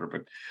sense of humor.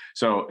 But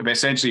so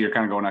essentially you're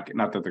kind of going,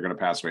 not that they're going to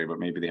pass away, but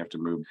maybe they have to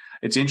move.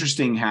 It's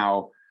interesting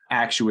how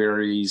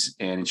actuaries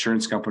and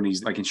insurance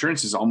companies, like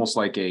insurance is almost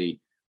like a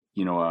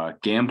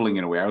gambling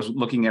in a way. I was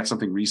looking at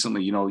something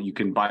recently, you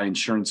can buy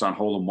insurance on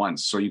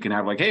hole-in-ones. So you can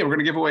have like, hey, we're going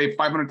to give away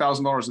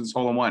 $500,000 in this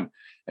hole-in-one.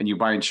 And you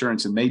buy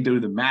insurance and they do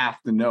the math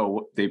to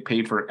know they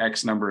paid for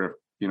X number of,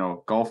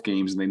 golf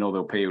games, and they know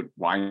they'll pay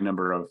Y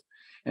number of.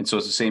 And so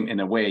it's the same in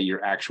a way. Your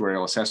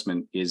actuarial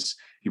assessment is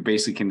you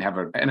basically can have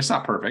and it's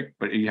not perfect,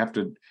 but you have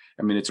to,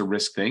 it's a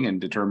risk thing and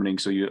determining.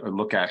 So you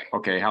look at,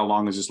 okay, how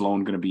long is this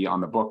loan going to be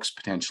on the books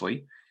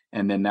potentially?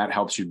 And then that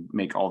helps you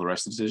make all the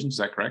rest of the decisions. Is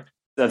that correct?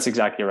 That's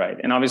exactly right.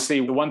 And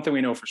obviously, the one thing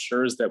we know for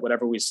sure is that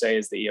whatever we say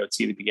is the EOT at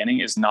the beginning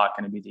is not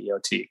going to be the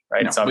EOT,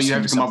 right? No, it's obviously but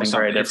you have to come up with something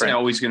very different. It's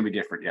always going to be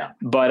different, yeah.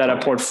 But at a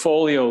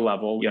portfolio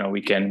level,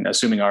 we can,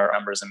 assuming our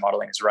numbers and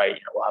modeling is right,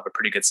 we'll have a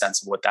pretty good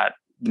sense of what that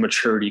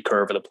maturity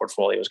curve of the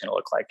portfolio is going to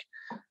look like,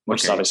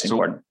 which is obviously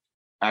important.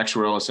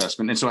 Actuarial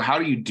assessment. And so how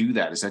do you do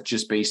that? Is that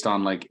just based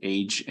on like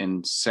age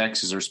and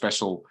sex? Is there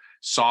special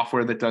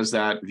software that does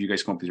that? Have you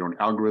guys come up with your own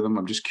algorithm?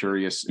 I'm just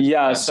curious.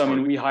 Yeah.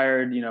 So, we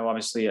hired,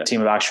 obviously a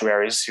team of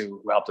actuaries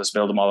who helped us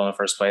build a model in the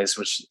first place,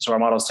 so our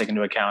models take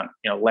into account,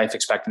 life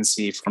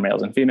expectancy for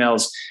males and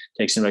females,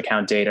 takes into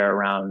account data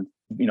around,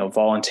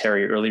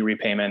 voluntary early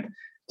repayment,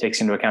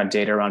 takes into account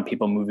data around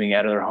people moving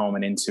out of their home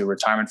and into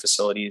retirement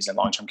facilities and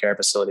long-term care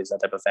facilities, that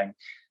type of thing.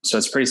 So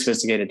it's pretty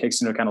sophisticated. It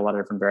takes into account a lot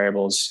of different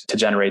variables to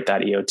generate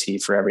that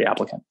EOT for every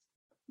applicant.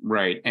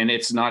 Right. And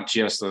it's not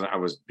just,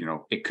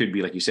 it could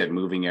be, like you said,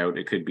 moving out.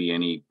 It could be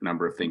any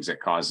number of things that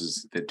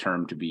causes the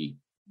term to be.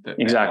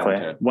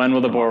 Exactly. When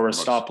will the borrower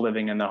stop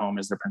living in the home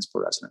as their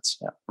principal residence?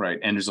 Yeah. Right.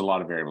 And there's a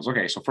lot of variables.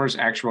 Okay. So first,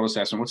 actuarial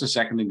assessment. What's the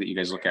second thing that you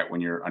guys look at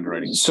when you're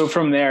underwriting? So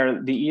from there,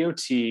 the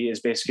EOT is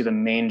basically the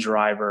main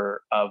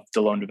driver of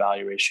the loan to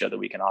value ratio that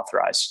we can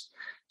authorize.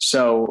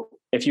 So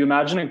if you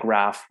imagine a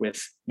graph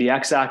with the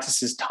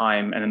x-axis is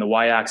time and then the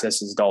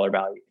y-axis is dollar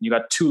value, you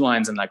got two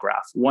lines in that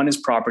graph. One is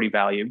property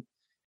value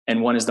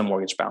and one is the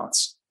mortgage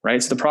balance,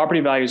 right? So the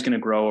property value is going to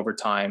grow over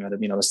time at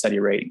a steady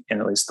rate,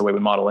 and at least the way we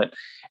model it.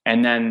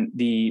 And then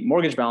the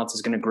mortgage balance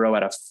is going to grow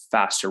at a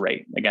faster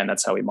rate. Again,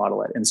 that's how we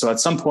model it. And so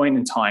at some point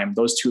in time,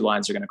 those two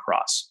lines are going to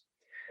cross.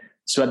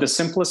 So at the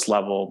simplest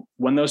level,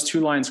 when those two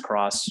lines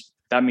cross,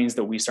 that means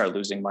that we start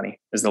losing money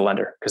as the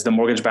lender, because the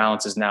mortgage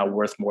balance is now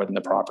worth more than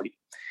the property.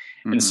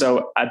 Mm-hmm. And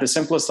so at the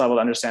simplest level,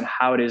 to understand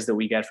how it is that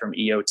we get from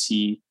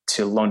EOT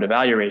to loan to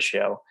value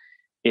ratio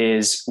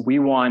is we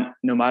want,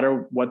 no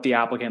matter what the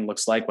applicant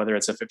looks like, whether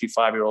it's a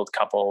 55-year-old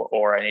couple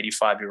or an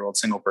 85-year-old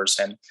single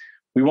person,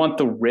 we want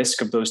the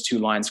risk of those two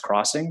lines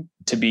crossing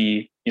to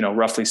be,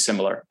 roughly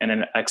similar and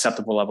an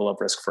acceptable level of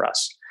risk for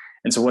us.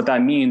 And so what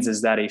that means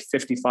is that a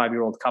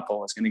 55-year-old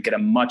couple is going to get a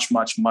much,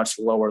 much, much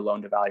lower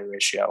loan to value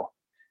ratio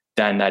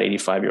than that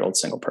 85-year-old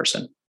single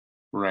person.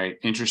 Right.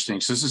 Interesting.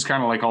 So this is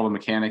kind of like all the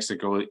mechanics that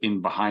go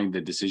in behind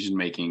the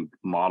decision-making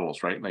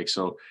models, right? Like,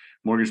 so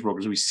mortgage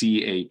brokers, we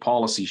see a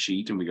policy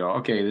sheet and we go,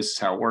 okay, this is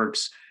how it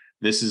works.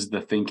 This is the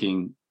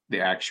thinking,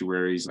 the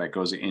actuaries that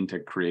goes into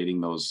creating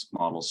those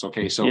models.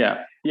 Okay. So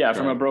yeah.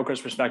 From a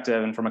broker's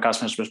perspective and from a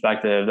customer's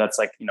perspective, that's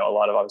like, a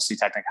lot of obviously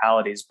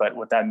technicalities, but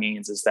what that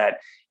means is that,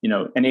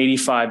 an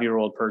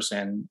 85-year-old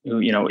person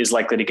who, is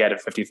likely to get a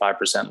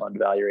 55% loan to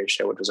value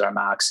ratio, which was our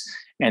max.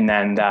 And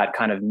then that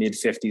kind of mid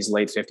 50s,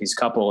 late 50s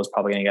couple is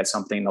probably going to get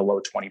something in the low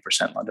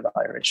 20% loan to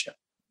value ratio.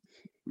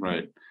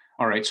 Right.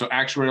 All right. So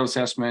actuarial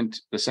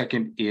assessment. The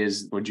second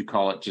is, what'd you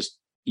call it? Just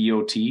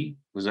EOT?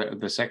 Was that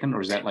the second,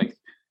 or is that like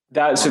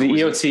that? So the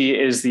EOT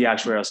is the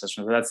actuarial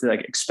assessment. That's the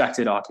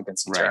expected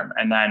occupancy term.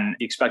 And then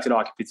the expected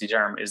occupancy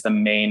term is the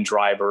main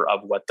driver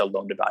of what the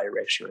loan to value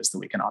ratio is that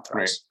we can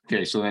authorize. Right.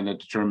 Okay. So then it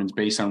determines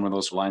based on when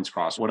those lines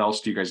cross. What else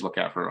do you guys look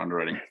at for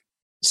underwriting?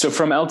 So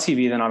from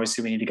LTV, then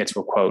obviously we need to get to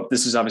a quote.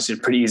 This is obviously a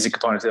pretty easy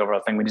component to the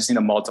overall thing. We just need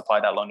to multiply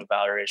that loan to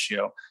value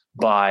ratio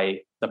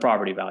by the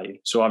property value.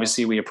 So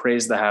obviously we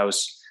appraise the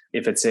house.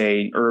 If it's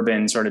a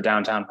urban sort of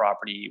downtown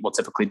property, we'll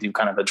typically do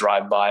kind of a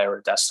drive-by or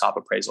a desktop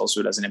appraisal,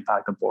 so it doesn't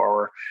impact the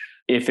borrower.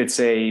 If it's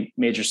a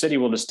major city,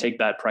 we'll just take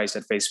that price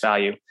at face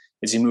value.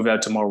 As you move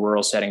out to more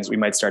rural settings, we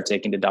might start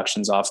taking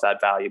deductions off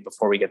that value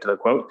before we get to the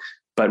quote.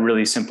 But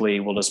really simply,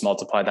 we'll just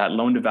multiply that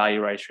loan to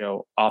value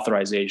ratio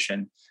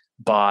authorization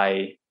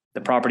by the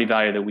property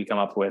value that we come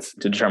up with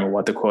to determine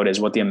what the quote is,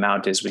 what the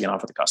amount is we can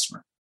offer the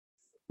customer.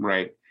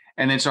 Right.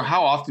 And then, so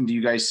how often do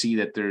you guys see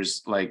that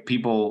there's like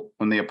people,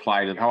 when they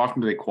apply to, how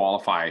often do they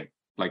qualify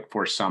like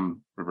for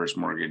some reverse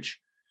mortgage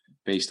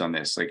based on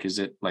this? Like, is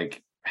it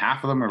like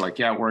half of them are like,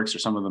 yeah, it works, or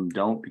some of them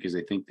don't because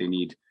they think they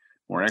need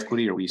more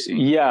equity? Or we see?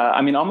 Yeah.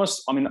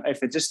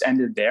 If it just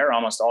ended there,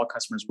 almost all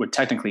customers would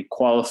technically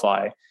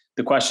qualify.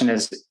 The question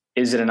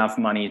is it enough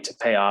money to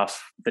pay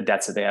off the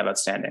debts that they have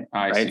outstanding?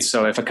 Right.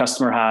 So if a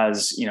customer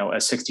has, a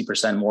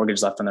 60%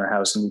 mortgage left on their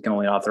house and we can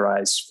only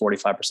authorize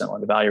 45%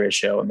 loan to value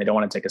ratio and they don't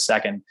want to take a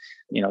second,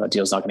 that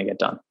deal's not going to get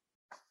done.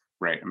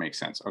 Right. It makes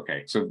sense.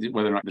 Okay. So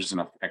whether or not there's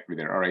enough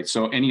equity there. All right.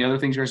 So any other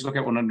things you guys look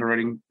at when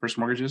underwriting first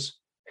mortgages?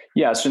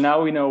 Yeah. So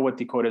now we know what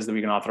the quote is that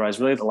we can authorize.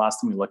 Really, the last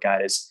thing we look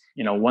at is,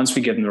 once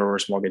we give them the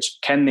reverse mortgage,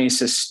 can they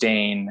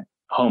sustain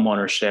home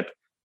ownership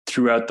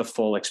throughout the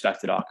full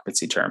expected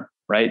occupancy term,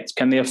 right?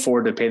 Can they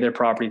afford to pay their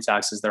property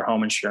taxes, their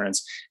home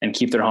insurance, and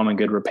keep their home in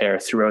good repair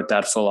throughout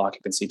that full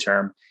occupancy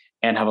term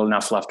and have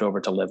enough left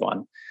over to live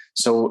on?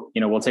 So,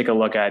 we'll take a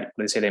look at,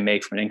 let's say they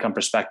make from an income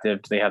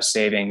perspective, do they have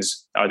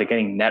savings? Are they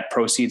getting net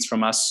proceeds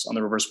from us on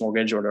the reverse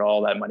mortgage, or did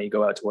all that money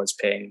go out towards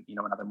paying,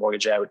 another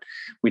mortgage out?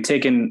 We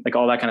take in like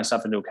all that kind of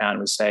stuff into account and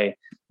we say,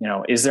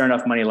 is there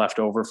enough money left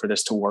over for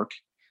this to work?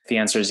 If the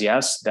answer is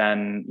yes,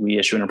 then we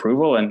issue an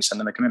approval and send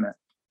them a commitment.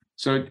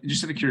 So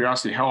just out of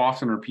curiosity, how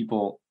often are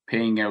people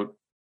paying out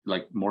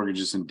like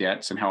mortgages and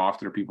debts, and how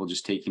often are people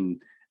just taking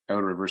out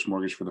a reverse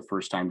mortgage for the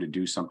first time to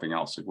do something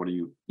else? Like, what do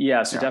you?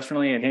 Yeah, so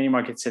definitely in the Canadian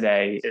market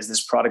today,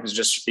 this product is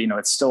just,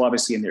 it's still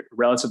obviously in the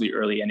relatively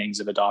early innings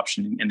of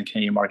adoption in the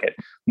Canadian market.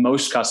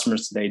 Most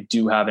customers today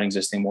do have an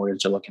existing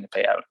mortgage they're looking to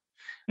pay out.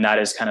 And that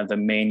is kind of the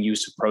main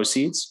use of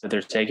proceeds that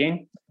they're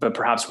taking. But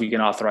perhaps we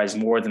can authorize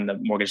more than the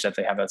mortgage that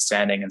they have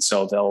outstanding. And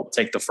so they'll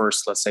take the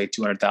first, let's say,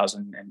 $200,000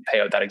 and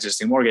pay out that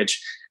existing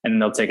mortgage. And then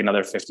they'll take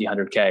another $50,000,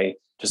 $100,000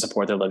 to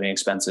support their living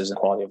expenses and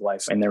quality of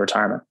life in their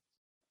retirement.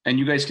 And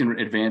you guys can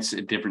advance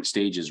at different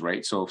stages,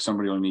 right? So if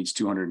somebody only needs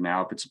 200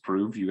 now, if it's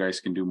approved, you guys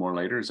can do more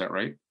later. Is that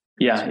right?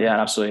 Yeah,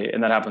 absolutely.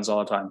 And that happens all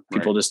the time.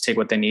 People just take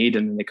what they need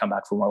and then they come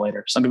back for more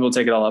later. Some people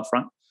take it all up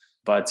front,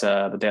 but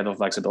they have the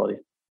flexibility.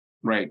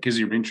 Right, because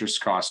your interest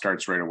cost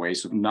starts right away.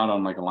 So not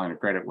unlike a line of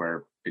credit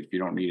where if you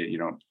don't need it, you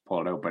don't pull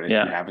it out. But if you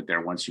have it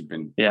there once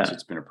once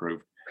it's been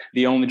approved.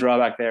 The only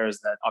drawback there is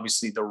that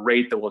obviously the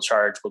rate that we'll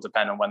charge will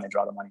depend on when they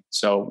draw the money.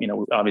 So,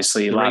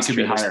 obviously the last rate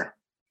year could be higher.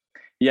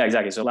 Yeah,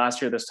 exactly. So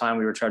last year, this time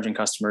we were charging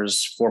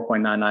customers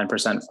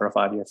 4.99% for a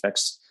 5-year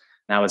fixed.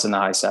 Now it's in the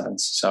high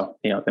sevens. So,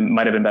 it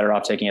might have been better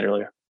off taking it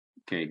earlier.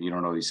 Okay. You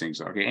don't know these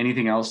things. Okay.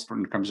 Anything else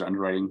when it comes to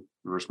underwriting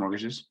reverse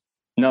mortgages?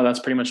 No, that's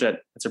pretty much it.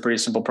 It's a pretty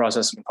simple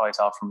process. You can probably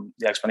tell from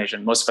the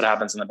explanation. Most of it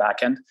happens in the back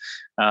end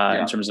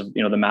in terms of,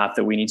 the math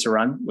that we need to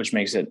run, which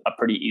makes it a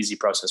pretty easy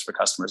process for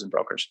customers and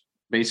brokers.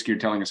 Basically, you're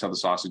telling us how the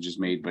sausage is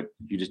made, but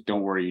you just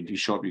don't worry. You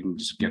show up, you can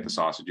just get the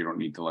sausage. You don't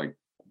need to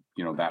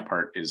that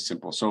part is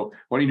simple. So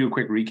why don't you do a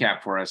quick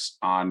recap for us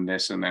on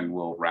this and then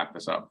we'll wrap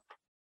this up.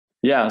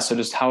 Yeah. So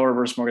just how a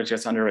reverse mortgage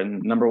gets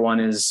underwritten. Number one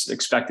is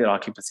expected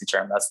occupancy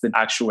term. That's the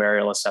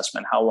actuarial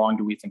assessment. How long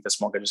do we think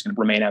this mortgage is going to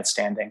remain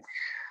outstanding?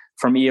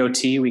 From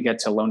EOT, we get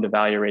to loan to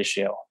value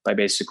ratio by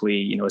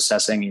basically,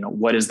 assessing,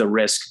 what is the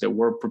risk that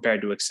we're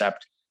prepared to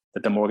accept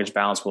that the mortgage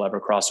balance will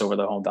ever cross over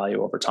the home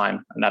value over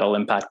time. And that'll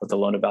impact what the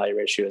loan to value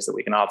ratio is that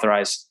we can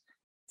authorize.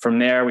 From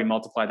there, we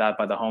multiply that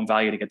by the home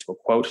value to get to a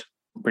quote.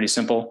 Pretty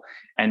simple.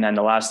 And then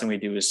the last thing we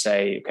do is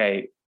say,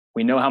 okay,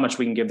 we know how much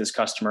we can give this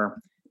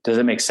customer. Does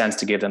it make sense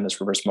to give them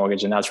this reverse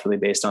mortgage? And that's really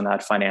based on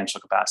that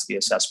financial capacity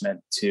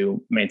assessment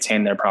to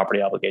maintain their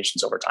property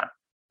obligations over time.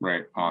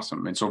 Right.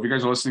 Awesome. And so if you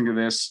guys are listening to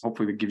this,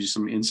 hopefully that gives you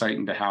some insight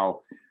into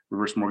how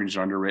reverse mortgages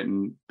are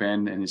underwritten.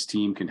 Ben and his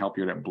team can help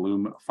you out at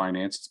Bloom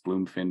Finance. It's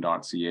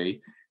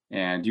bloomfin.ca.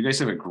 And you guys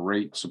have a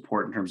great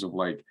support in terms of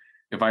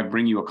if I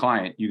bring you a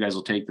client, you guys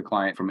will take the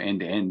client from end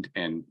to end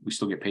and we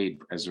still get paid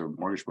as a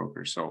mortgage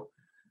broker. So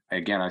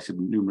again, I said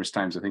numerous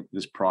times, I think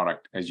this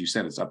product, as you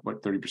said, it's up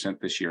 30%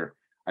 this year.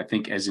 I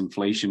think as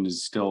inflation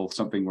is still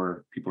something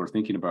where people are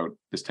thinking about,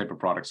 this type of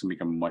products can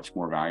become much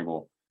more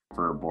valuable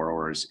for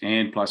borrowers.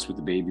 And plus with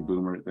the baby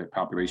boomer, the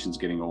population's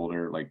getting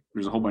older.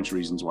 There's a whole bunch of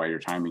reasons why your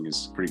timing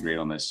is pretty great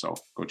on this. So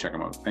go check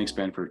them out. Thanks,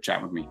 Ben, for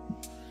chatting with me.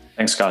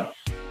 Thanks, Scott.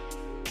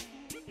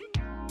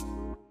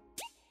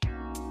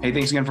 Hey,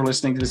 thanks again for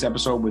listening to this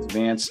episode with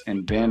Vance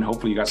and Ben.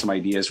 Hopefully you got some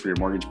ideas for your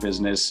mortgage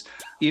business.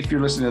 If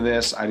you're listening to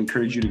this, I'd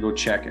encourage you to go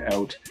check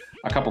out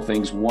a couple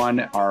things.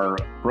 One, our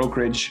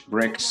brokerage,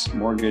 Bricks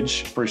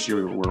Mortgage. First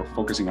year, we're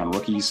focusing on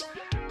rookies,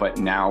 but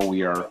now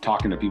we are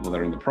talking to people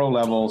that are in the pro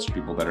levels,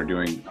 people that are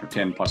doing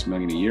 10 plus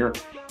million a year.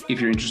 If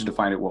you're interested to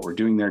find out what we're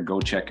doing there, go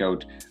check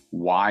out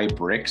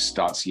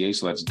whybricks.ca.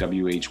 So that's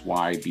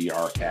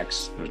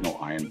WHYBRX. There's no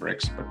I in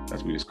bricks, but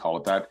that's we just call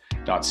it that,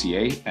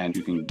 .ca. And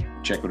you can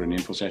check out an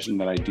info session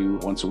that I do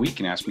once a week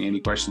and ask me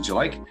any questions you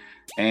like.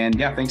 And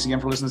yeah, thanks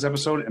again for listening to this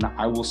episode. And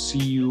I will see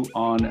you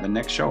on the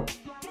next show.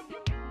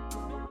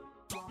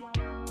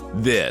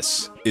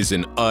 This is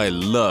an I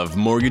Love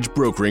Mortgage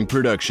Brokering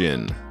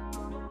production.